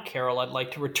right now, Carol, I'd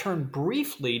like to return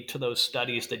briefly to those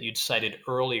studies that you'd cited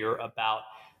earlier about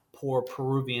poor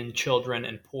Peruvian children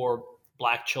and poor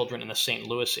Black children in the St.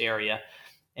 Louis area,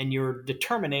 and your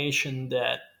determination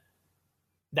that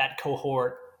that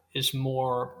cohort is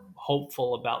more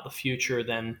hopeful about the future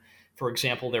than, for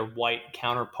example, their white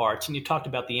counterparts. And you talked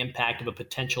about the impact of a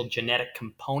potential genetic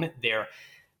component there.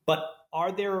 But I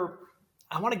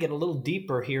want to get a little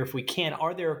deeper here if we can.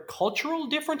 Are there cultural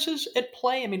differences at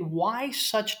play? I mean, why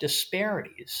such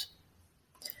disparities?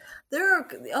 There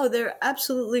are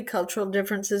absolutely cultural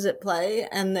differences at play,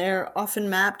 and they're often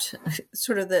mapped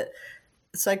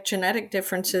it's like genetic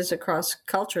differences across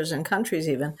cultures and countries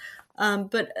even.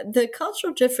 But the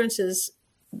cultural differences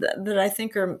that I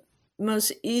think are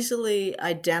most easily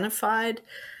identified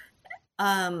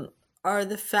are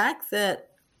the fact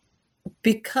that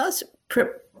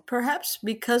perhaps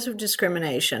because of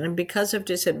discrimination and because of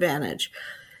disadvantage,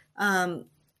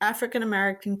 African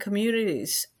American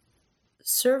communities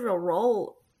serve a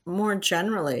role more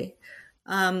generally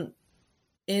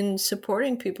in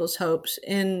supporting people's hopes,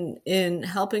 in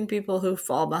helping people who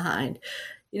fall behind.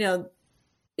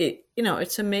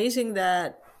 It's amazing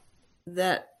that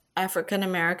African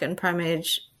American prime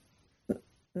age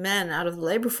men out of the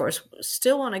labor force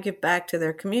still want to give back to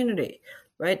their community,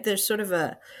 right? There's sort of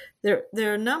there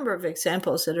are a number of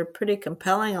examples that are pretty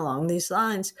compelling along these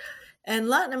lines. And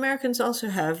Latin Americans also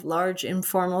have large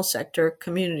informal sector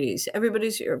communities.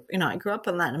 Everybody's I grew up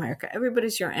in Latin America.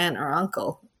 Everybody's your aunt or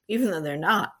uncle, even though they're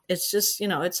not. It's just,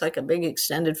 it's like a big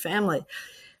extended family.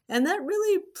 And that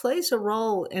really plays a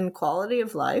role in quality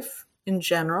of life in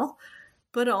general.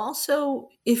 But also,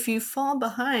 if you fall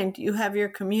behind, you have your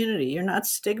community. You're not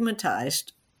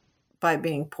stigmatized by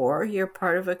being poor. You're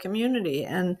part of a community,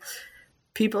 and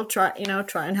people try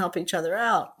and help each other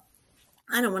out.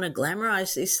 I don't want to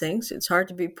glamorize these things. It's hard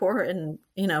to be poor and,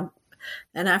 an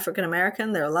African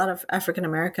American. There are a lot of African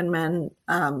American men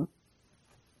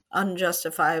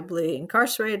unjustifiably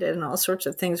incarcerated and all sorts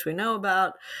of things we know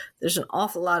about. There's an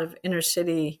awful lot of inner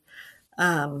city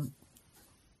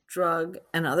drug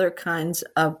and other kinds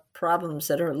of problems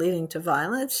that are leading to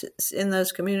violence in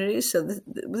those communities. So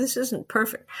this isn't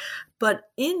perfect. But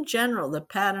in general, the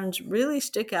patterns really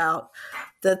stick out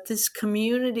that this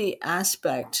community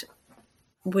aspect,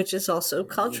 which is also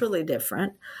culturally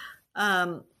different,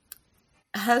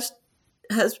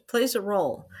 plays a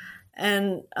role.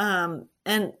 And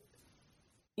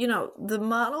the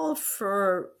model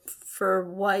for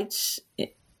whites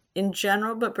in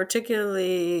general, but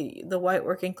particularly the white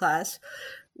working class,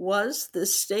 was the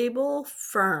stable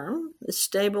firm, the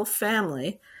stable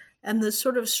family, and the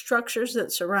sort of structures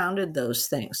that surrounded those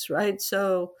things, right?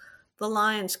 So the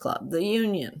Lions Club, the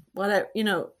union, whatever,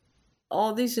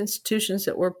 all these institutions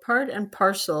that were part and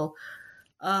parcel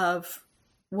of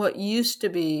what used to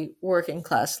be working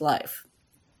class life.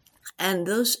 And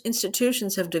those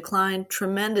institutions have declined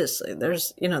tremendously.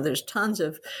 There's tons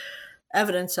of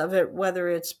evidence of it, whether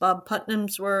it's Bob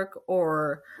Putnam's work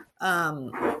or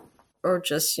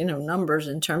just, numbers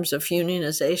in terms of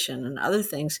unionization and other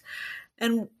things.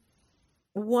 And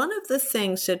one of the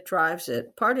things that drives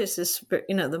it, part is this,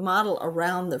 the model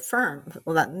around the firm.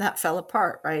 Well, that fell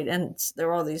apart, right? And there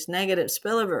are all these negative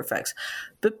spillover effects.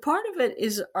 But part of it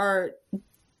is our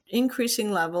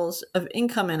increasing levels of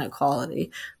income inequality,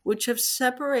 which have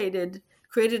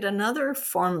created another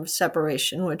form of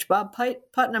separation, which Bob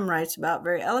Putnam writes about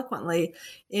very eloquently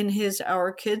in his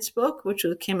Our Kids book, which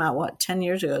came out, 10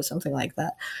 years ago, something like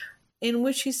that, in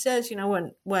which he says,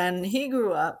 when he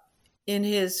grew up in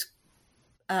his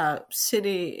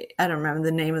city, I don't remember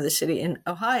the name of the city, in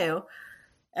Ohio,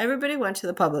 everybody went to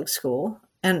the public school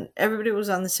and everybody was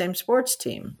on the same sports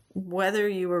team, whether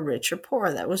you were rich or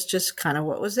poor. That was just kind of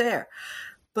what was there.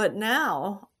 But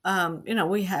now,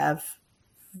 we have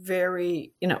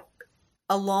very,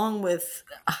 along with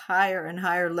higher and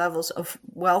higher levels of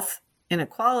wealth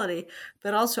inequality,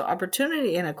 but also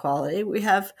opportunity inequality, we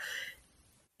have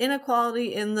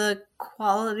inequality in the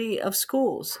quality of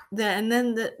schools. And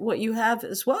then what you have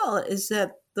as well is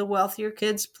that the wealthier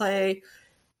kids play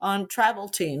on travel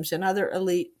teams and other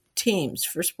elite teams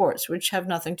for sports, which have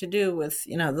nothing to do with,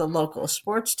 the local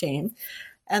sports team,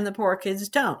 and the poor kids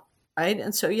don't. Right.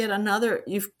 And so yet another,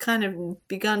 you've kind of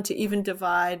begun to even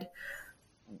divide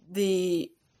the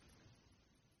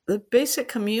basic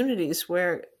communities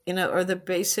where, or the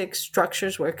basic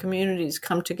structures where communities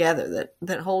come together,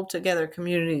 that hold together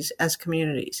communities as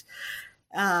communities.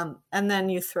 And then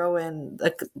you throw in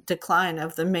the decline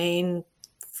of the main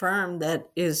firm that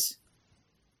is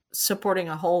supporting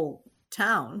a whole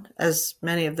town, as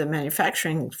many of the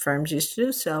manufacturing firms used to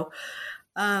do so.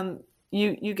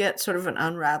 You get sort of an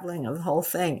unraveling of the whole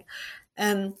thing.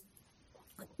 And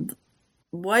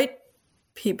white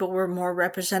people were more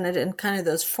represented in kind of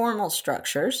those formal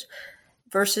structures,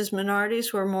 versus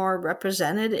minorities were more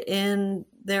represented in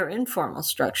their informal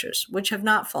structures, which have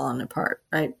not fallen apart,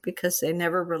 right? Because they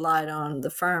never relied on the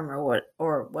firm or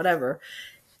whatever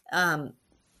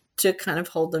to kind of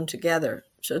hold them together.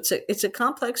 So it's a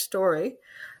complex story,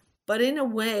 but in a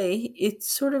way,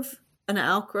 it's sort of an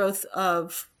outgrowth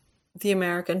of the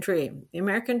American dream. The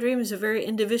American dream is a very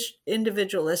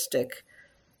individualistic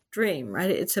dream, right?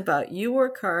 It's about you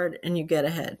work hard and you get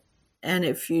ahead. And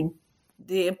if you,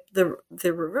 the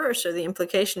reverse or the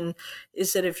implication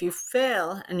is that if you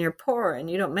fail and you're poor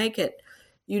and you don't make it,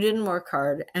 you didn't work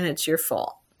hard and it's your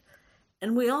fault.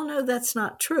 And we all know that's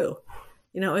not true.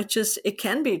 It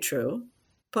can be true,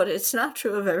 but it's not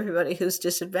true of everybody who's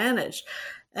disadvantaged.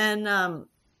 And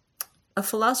a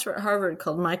philosopher at Harvard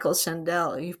called Michael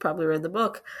Sandel, you've probably read the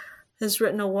book, has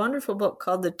written a wonderful book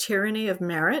called The Tyranny of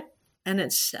Merit. And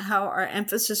it's how our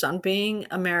emphasis on being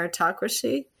a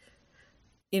meritocracy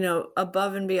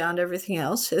above and beyond everything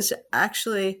else, has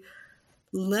actually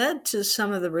led to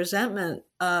some of the resentment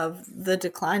of the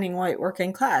declining white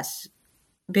working class,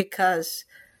 because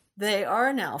they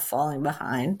are now falling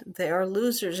behind. They are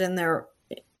losers in their,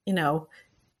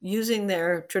 using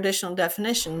their traditional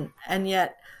definition, and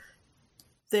yet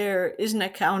there isn't a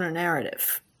counter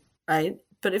narrative, right?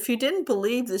 But if you didn't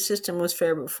believe the system was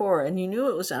fair before, and you knew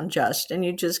it was unjust, and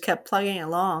you just kept plugging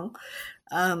along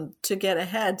to get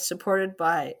ahead, supported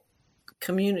by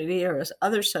community or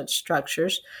other such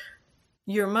structures,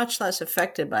 you're much less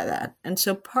affected by that. And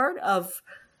so part of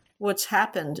what's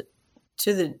happened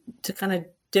to kind of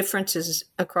differences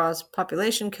across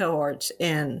population cohorts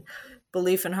in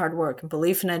belief in hard work and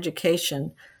belief in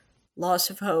education, loss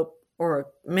of hope or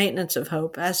maintenance of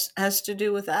hope has to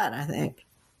do with that, I think.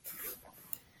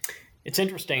 It's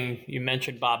interesting you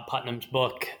mentioned Bob Putnam's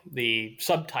book. The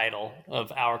subtitle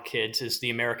of Our Kids is The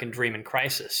American Dream in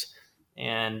Crisis.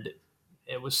 And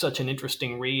it was such an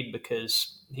interesting read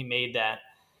because he made that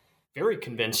very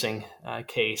convincing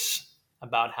case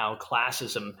about how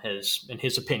classism has, in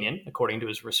his opinion, according to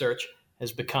his research,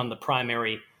 has become the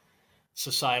primary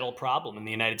societal problem in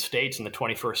the United States in the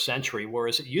 21st century,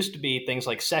 whereas it used to be things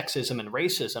like sexism and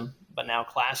racism, but now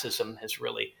classism has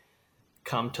really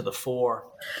come to the fore.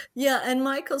 Yeah, and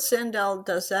Michael Sandel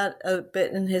does that a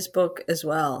bit in his book as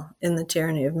well, in The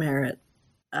Tyranny of Merit,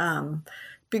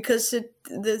 because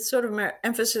the sort of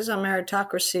emphasis on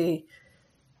meritocracy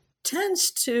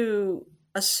tends to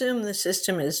assume the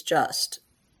system is just.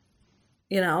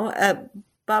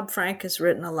 Bob Frank has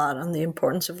written a lot on the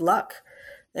importance of luck,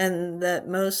 and that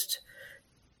most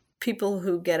people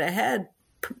who get ahead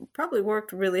probably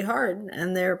worked really hard,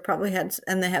 and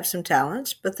they have some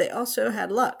talents, but they also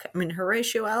had luck. I mean,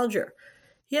 Horatio Alger,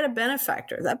 he had a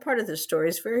benefactor. That part of the story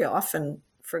is very often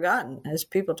forgotten as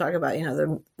people talk about,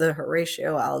 the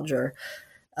Horatio Alger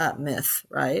myth,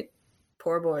 right?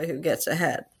 Poor boy who gets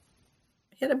ahead.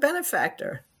 He had a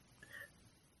benefactor.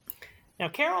 Now,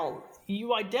 Carol,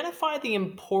 you identify the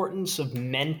importance of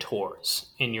mentors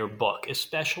in your book,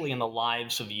 especially in the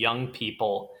lives of young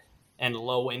people and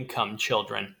low-income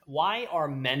children. Why are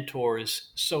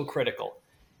mentors so critical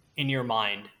in your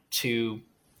mind to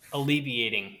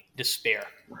alleviating despair?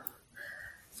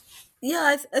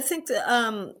 Yeah, I think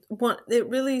that one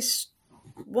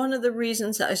of the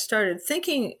reasons I started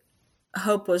thinking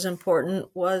hope was important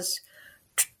was,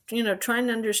 trying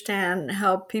to understand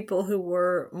how people who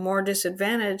were more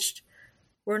disadvantaged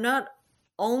were not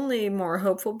only more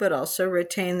hopeful, but also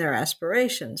retain their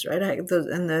aspirations, right?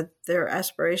 Their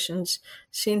aspirations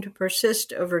seem to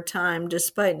persist over time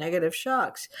despite negative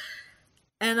shocks.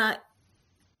 And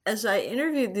as I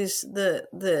interviewed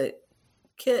the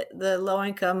low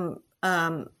income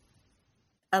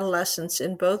adolescents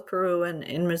in both Peru and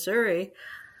in Missouri,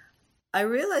 I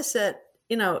realized that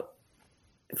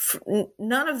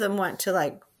none of them went to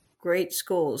like great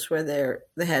schools where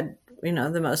they had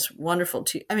the most wonderful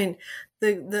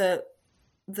the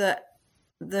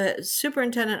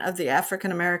superintendent of the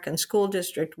African American school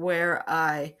district where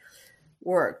I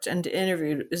worked and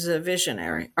interviewed is a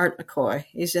visionary, Art McCoy.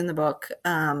 He's in the book,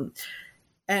 and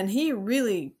he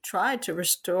really tried to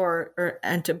restore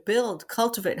and to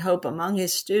cultivate hope among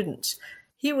his students.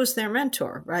 He was their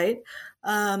mentor, right?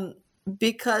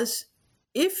 Because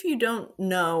if you don't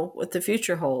know what the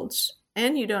future holds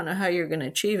and you don't know how you're going to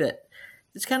achieve it,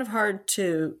 it's kind of hard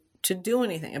to do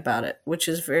anything about it, which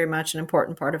is very much an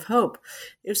important part of hope.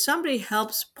 If somebody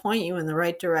helps point you in the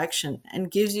right direction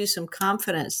and gives you some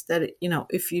confidence that,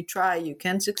 if you try, you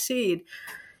can succeed,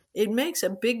 it makes a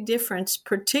big difference,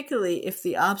 particularly if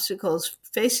the obstacles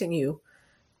facing you,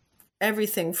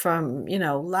 everything from,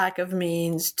 lack of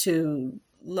means to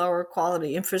lower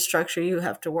quality infrastructure you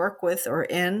have to work with or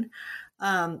in,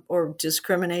 or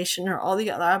discrimination or all the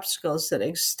other obstacles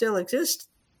that still exist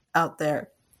out there.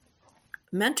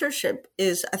 Mentorship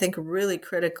is, I think, really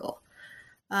critical.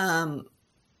 You're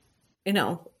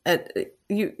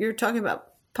talking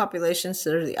about populations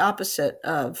that are the opposite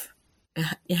of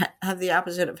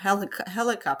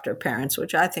helicopter parents,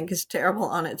 which I think is terrible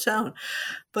on its own,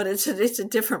 but it's a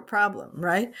different problem,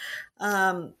 right?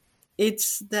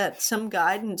 It's that some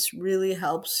guidance really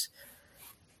helps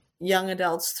young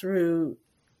adults through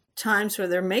times where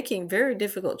they're making very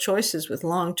difficult choices with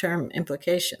long-term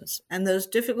implications. And those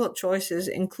difficult choices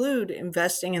include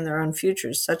investing in their own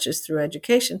futures, such as through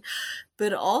education,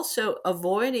 but also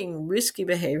avoiding risky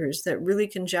behaviors that really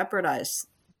can jeopardize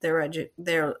their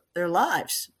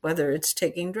lives, whether it's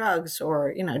taking drugs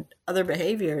or, other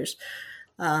behaviors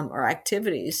or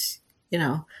activities,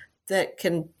 that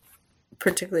can,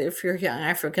 particularly if you're a young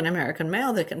African-American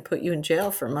male, that can put you in jail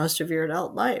for most of your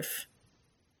adult life.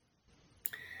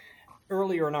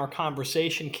 Earlier in our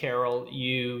conversation, Carol,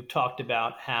 you talked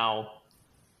about how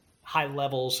high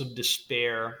levels of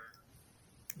despair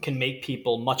can make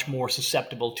people much more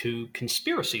susceptible to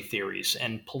conspiracy theories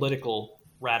and political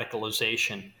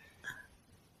radicalization.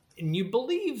 And you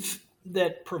believe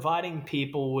that providing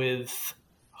people with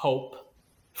hope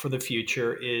for the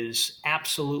future is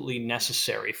absolutely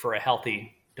necessary for a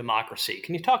healthy democracy.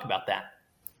 Can you talk about that?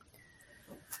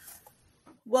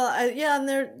 Well, yeah, and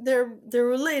they're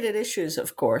related issues,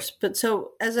 of course. But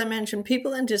so, as I mentioned,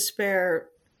 people in despair.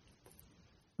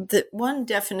 The one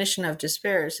definition of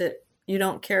despair is that you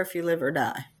don't care if you live or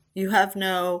die. You have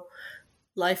no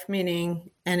life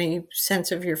meaning, any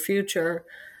sense of your future.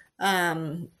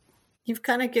 You've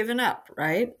kind of given up,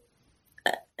 right?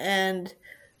 And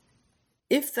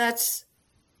if that's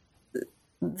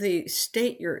the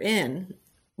state you're in,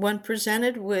 when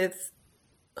presented with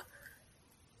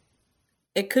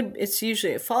it's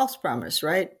usually a false promise,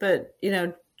 right? But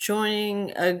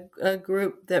joining a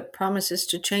group that promises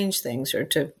to change things or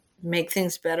to make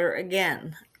things better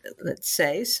again, let's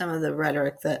say, some of the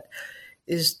rhetoric that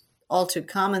is all too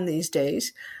common these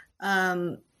days,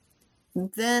 then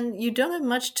you don't have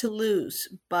much to lose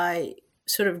by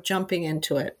sort of jumping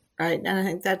into it, right? And I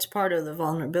think that's part of the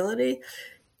vulnerability.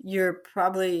 You're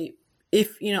probably,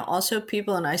 also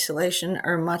people in isolation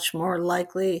are much more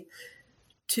likely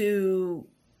to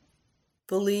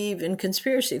believe in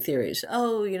conspiracy theories.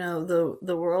 Oh,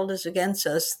 the world is against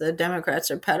us. The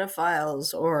Democrats are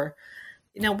pedophiles, or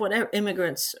whatever.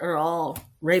 Immigrants are all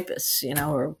rapists,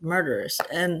 or murderers.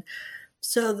 And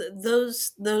so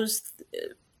those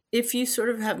if you sort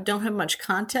of don't have much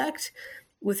contact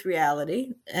with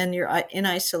reality and you're in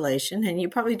isolation and you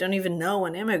probably don't even know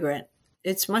an immigrant,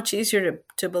 it's much easier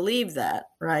to believe that,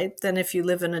 right, than if you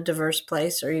live in a diverse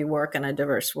place or you work in a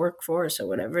diverse workforce or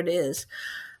whatever it is.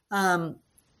 So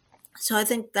I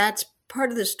think that's part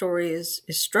of the story is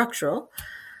structural,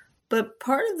 but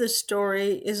part of the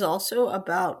story is also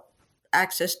about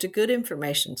access to good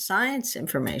information, science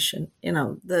information.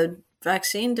 The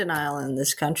vaccine denial in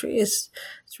this country it's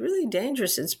really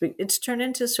dangerous. It's turned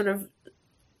into sort of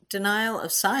denial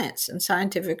of science and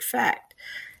scientific fact.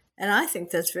 And I think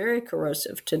that's very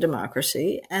corrosive to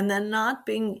democracy. And then not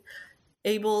being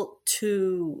able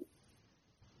to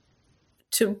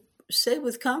say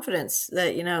with confidence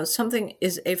that, something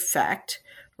is a fact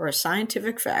or a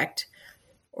scientific fact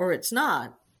or it's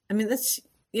not. I mean, that's,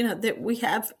 that we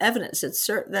have evidence. That's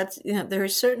there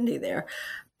is certainty there.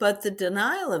 But the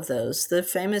denial of those, the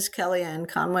famous Kellyanne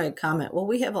Conway comment, well,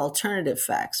 we have alternative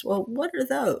facts. Well, what are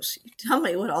those? Tell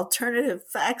me what alternative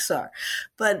facts are.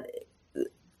 But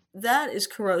that is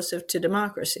corrosive to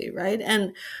democracy, right?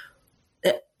 And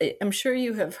I'm sure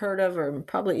you have heard of or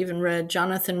probably even read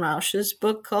Jonathan Rauch's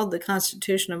book called The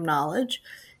Constitution of Knowledge,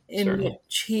 in Certainly.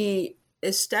 which he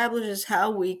establishes how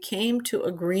we came to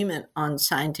agreement on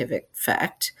scientific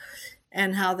fact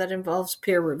and how that involves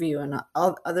peer review and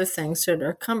other things that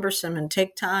are cumbersome and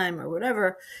take time or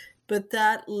whatever. But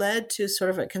that led to sort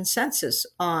of a consensus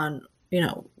on,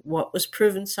 what was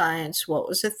proven science, what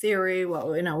was a theory,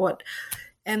 what.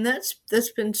 And that's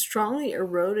been strongly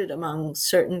eroded among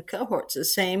certain cohorts, the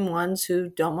same ones who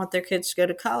don't want their kids to go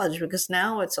to college, because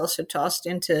now it's also tossed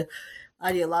into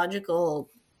ideological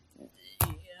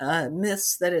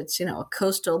myths that it's, a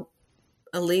coastal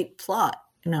elite plot.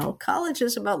 College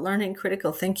is about learning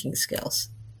critical thinking skills,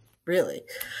 really,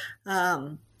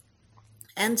 and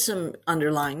some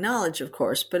underlying knowledge, of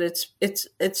course. But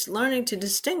it's learning to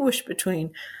distinguish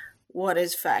between what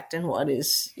is fact and what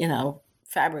is,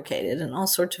 fabricated and all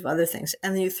sorts of other things.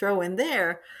 And then you throw in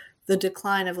there the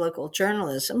decline of local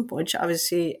journalism, which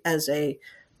obviously, as a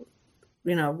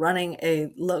running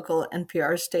a local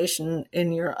NPR station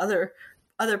in your other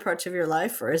parts of your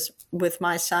life, or as with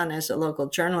my son as a local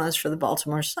journalist for the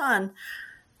Baltimore Sun,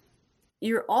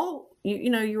 you're all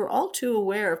too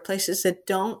aware of places that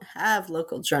don't have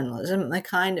local journalism and the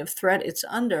kind of threat it's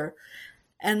under,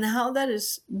 and how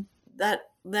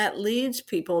that leads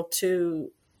people to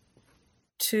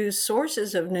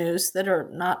sources of news that are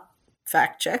not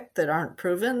fact checked, that aren't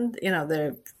proven.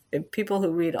 They're people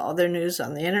who read all their news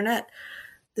on the internet.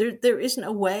 There isn't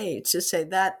a way to say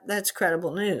that's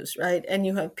credible news, right? And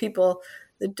you have people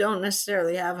that don't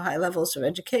necessarily have high levels of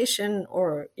education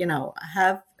or,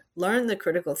 have learned the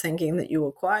critical thinking that you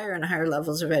acquire in higher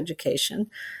levels of education.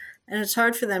 And it's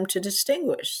hard for them to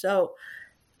distinguish. So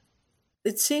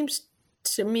it seems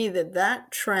to me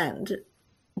that trend,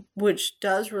 which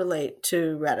does relate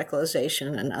to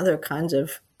radicalization and other kinds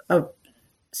of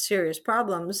serious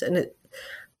problems,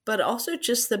 but also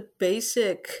just the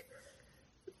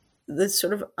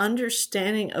sort of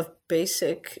understanding of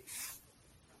basic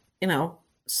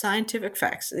scientific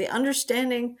facts, the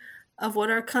understanding of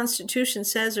what our Constitution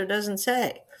says or doesn't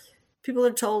say. People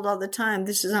are told all the time,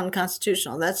 this is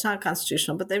unconstitutional, that's not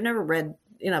constitutional, but they've never read,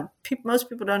 most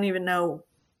people don't even know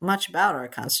much about our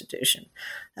Constitution.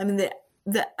 I mean,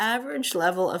 the average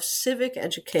level of civic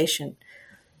education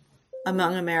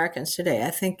among Americans today,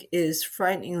 I think, is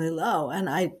frighteningly low. And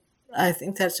I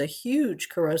think that's a huge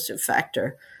corrosive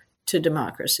factor to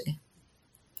democracy.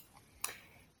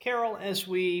 Carol, as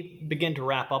we begin to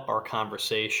wrap up our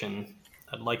conversation,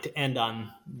 I'd like to end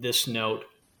on this note.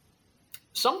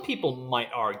 Some people might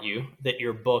argue that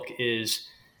your book is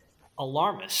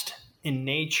alarmist in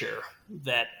nature,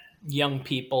 that young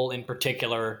people in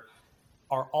particular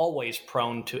are always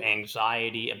prone to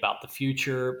anxiety about the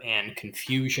future and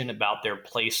confusion about their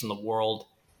place in the world.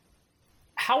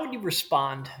 How would you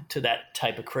respond to that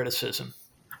type of criticism?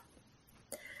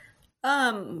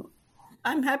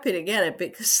 I'm happy to get it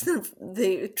because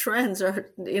the trends are,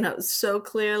 so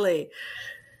clearly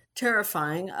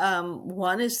terrifying.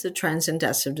 One is the trends in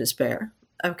deaths of despair.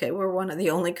 Okay, we're one of the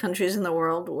only countries in the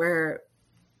world where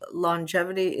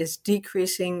longevity is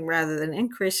decreasing rather than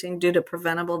increasing due to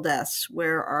preventable deaths,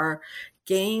 where our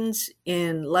gains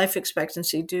in life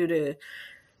expectancy due to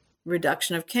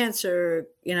reduction of cancer,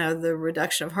 the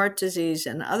reduction of heart disease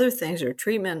and other things, or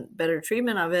better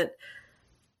treatment of it,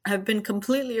 have been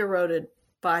completely eroded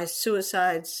by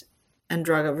suicides and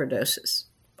drug overdoses.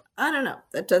 I don't know.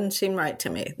 That doesn't seem right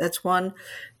to me. That's one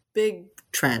big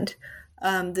trend.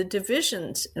 The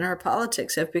divisions in our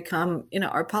politics have become,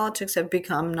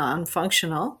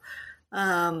 non-functional.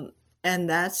 And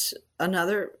that's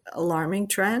another alarming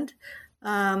trend.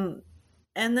 And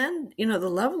then, the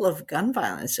level of gun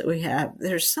violence that we have,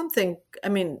 there's something,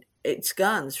 it's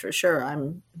guns for sure.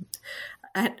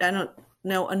 I don't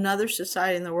know another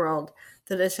society in the world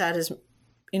that has had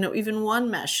even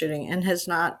one mass shooting and has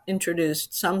not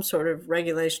introduced some sort of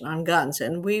regulation on guns.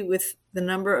 And with the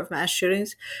number of mass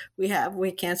shootings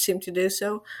we can't seem to do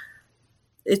so.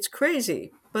 It's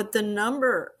crazy. But the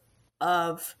number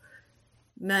of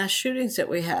mass shootings that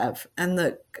we have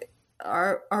and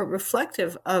are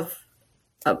reflective of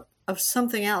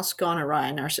something else gone awry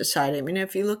in our society.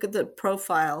 If you look at the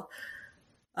profile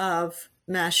of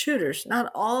mass shooters,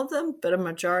 not all of them, but a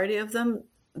majority of them,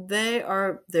 they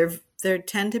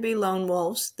tend to be lone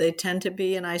wolves. They tend to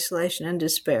be in isolation and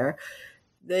despair.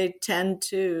 They tend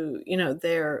to,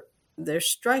 they're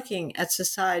striking at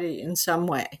society in some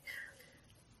way.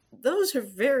 Those are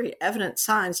very evident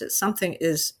signs that something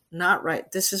is not right.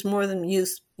 This is more than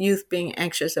youth being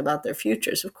anxious about their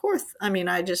futures. Of course,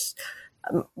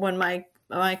 when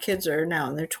my kids are now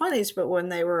in their 20s, but when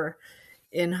they were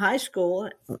in high school,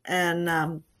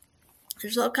 and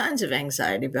there's all kinds of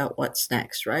anxiety about what's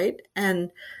next, right?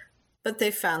 But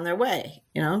they found their way.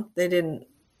 They didn't,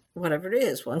 whatever it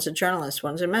is. One's a journalist,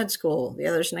 one's in med school, the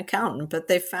other's an accountant. But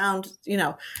they found,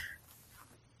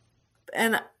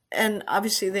 and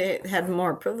obviously they had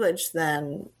more privilege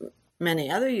than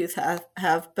many other youth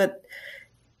have. But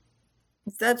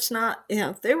that's not,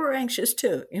 they were anxious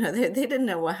too. They didn't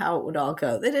know how it would all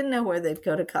go. They didn't know where they'd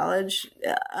go to college.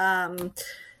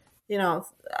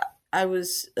 I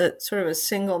was sort of a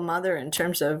single mother in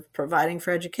terms of providing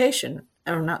for education,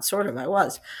 or not sort of, I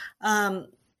was.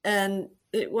 And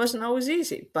it wasn't always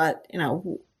easy, but,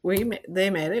 they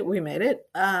made it, we made it.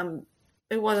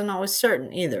 It wasn't always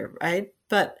certain either, right?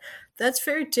 But that's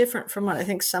very different from what I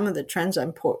think some of the trends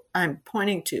I'm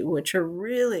pointing to, which are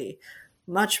really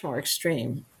much more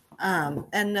extreme. And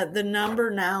the number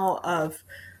now of,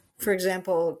 for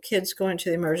example, kids going to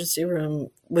the emergency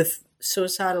room with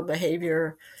suicidal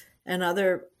behavior and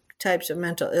other types of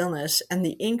mental illness, and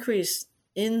the increase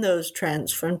in those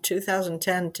trends from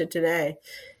 2010 to today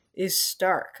is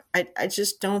stark. I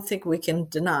just don't think we can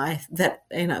deny that,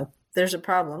 there's a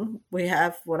problem. We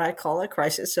have what I call a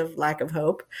crisis of lack of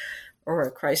hope, or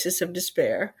a crisis of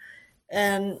despair.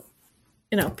 And,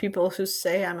 people who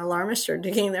say I'm alarmist are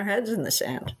digging their heads in the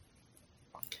sand.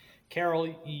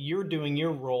 Carol, you're doing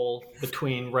your role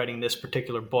between writing this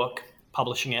particular book,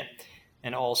 publishing it,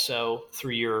 and also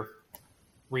through your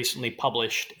recently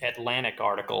published Atlantic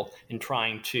article in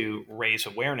trying to raise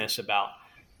awareness about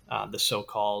the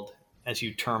so-called, as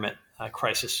you term it,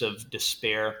 crisis of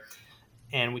despair.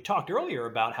 And we talked earlier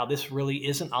about how this really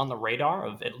isn't on the radar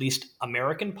of at least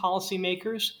American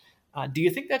policymakers. Do you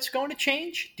think that's going to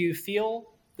change? Do you feel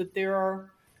that there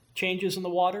are changes in the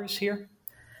waters here?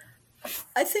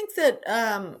 I think that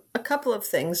a couple of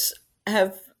things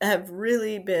have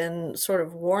really been sort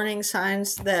of warning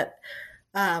signs that,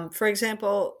 for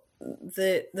example,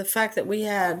 the fact that we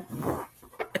had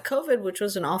COVID, which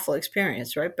was an awful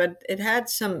experience, right? But it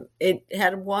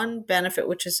had one benefit,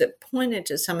 which is it pointed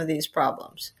to some of these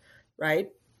problems, right?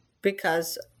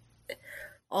 Because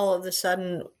all of a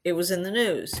sudden it was in the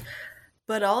news.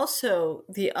 But also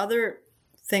the other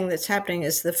thing that's happening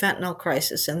is the fentanyl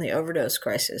crisis and the overdose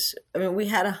crisis. I mean, we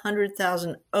had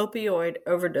 100,000 opioid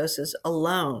overdoses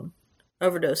alone,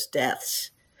 overdose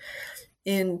deaths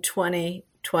in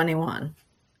 2021.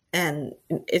 And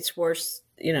it's worse,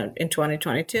 in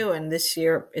 2022. And this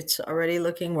year, it's already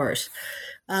looking worse.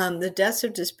 The deaths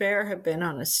of despair have been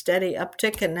on a steady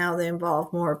uptick, and now they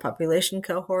involve more population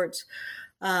cohorts.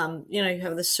 You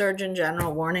have the Surgeon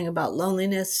General warning about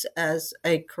loneliness as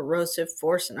a corrosive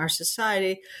force in our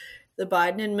society. The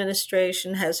Biden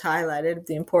administration has highlighted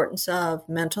the importance of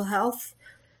mental health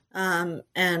and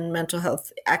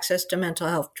access to mental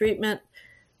health treatment.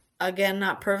 Again,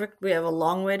 not perfect. We have a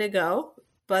long way to go,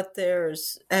 but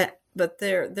there's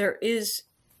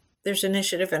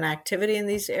initiative and activity in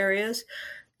these areas.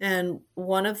 And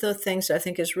one of the things I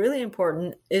think is really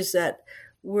important is that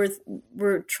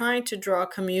we're trying to draw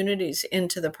communities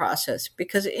into the process,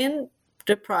 because in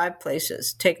deprived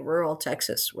places, take rural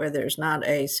Texas, where there's not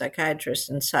a psychiatrist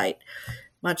in sight,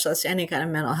 much less any kind of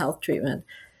mental health treatment,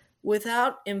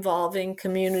 without involving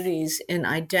communities in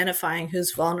identifying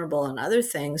who's vulnerable and other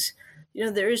things,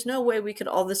 there is no way we could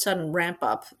all of a sudden ramp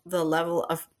up the level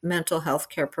of mental health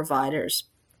care providers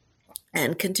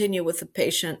and continue with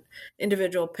the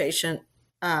individual patient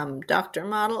doctor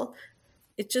model.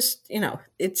 It just,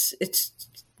 it's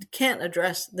can't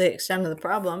address the extent of the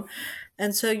problem.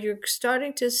 And so you're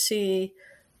starting to see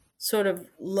sort of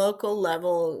local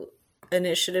level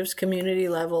initiatives, community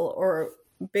level, or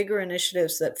bigger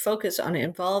initiatives that focus on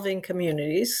involving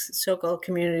communities, so-called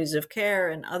communities of care,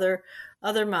 and other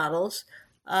models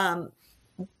that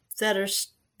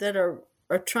are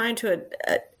trying to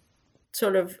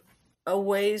sort of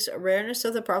raise awareness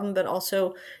of the problem, but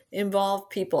also involve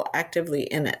people actively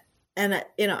in it. And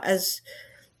as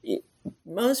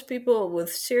most people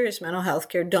with serious mental health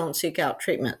care don't seek out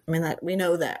treatment. I mean, that we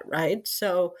know that, right?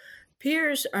 So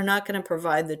peers are not going to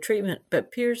provide the treatment,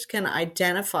 but peers can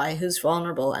identify who's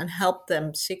vulnerable and help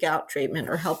them seek out treatment,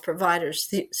 or help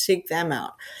providers seek them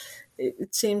out.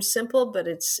 It seems simple, but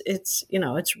it's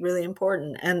really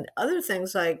important. And other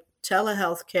things like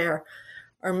telehealth care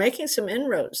are making some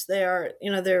inroads. They are,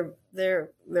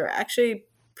 they're actually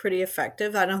pretty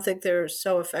effective. I don't think they're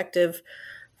so effective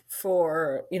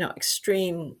for,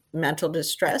 extreme mental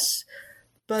distress,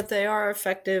 but they are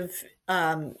effective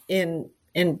in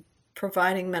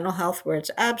providing mental health where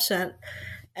it's absent.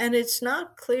 And it's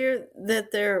not clear that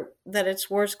it's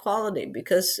worse quality,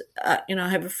 because I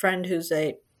have a friend who's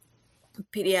a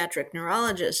pediatric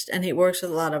neurologist, and he works with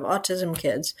a lot of autism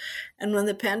kids. And when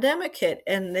the pandemic hit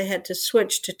and they had to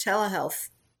switch to telehealth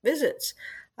visits,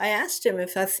 I asked him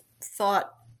if I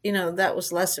thought that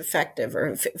was less effective, or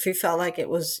if he felt like it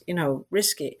was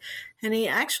risky. And he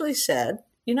actually said,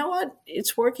 you know what,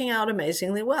 it's working out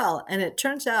amazingly well. And it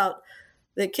turns out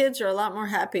the kids are a lot more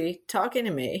happy talking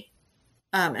to me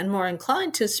and more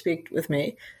inclined to speak with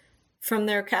me from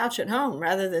their couch at home,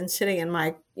 rather than sitting in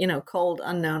my, cold,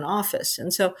 unknown office.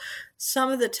 And so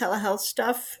some of the telehealth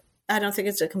stuff, I don't think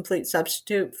it's a complete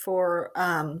substitute for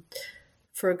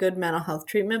a good mental health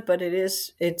treatment, but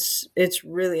it's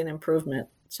really an improvement.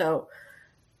 So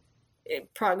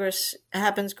progress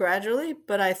happens gradually,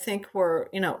 but I think we're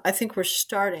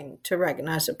starting to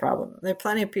recognize the problem. There are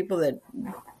plenty of people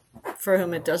for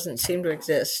whom it doesn't seem to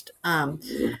exist. I'm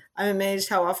amazed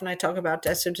how often I talk about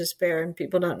deaths of despair and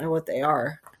people don't know what they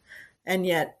are. And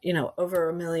yet, over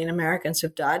 1 million Americans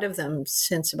have died of them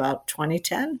since about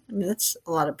 2010. I mean, that's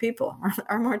a lot of people.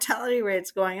 Our mortality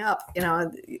rate's going up,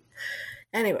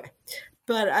 Anyway,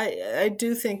 but I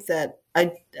do think that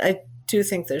I do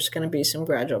think there's going to be some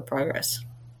gradual progress.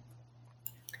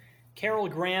 Carol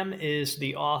Graham is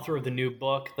the author of the new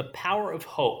book, The Power of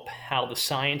Hope: How the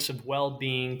Science of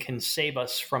Well-Being Can Save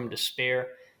Us from Despair.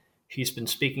 She's been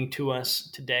speaking to us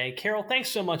today. Carol, thanks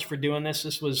so much for doing this.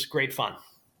 This was great fun.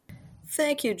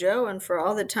 Thank you, Joe, and for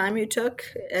all the time you took,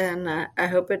 and I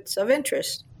hope it's of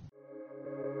interest.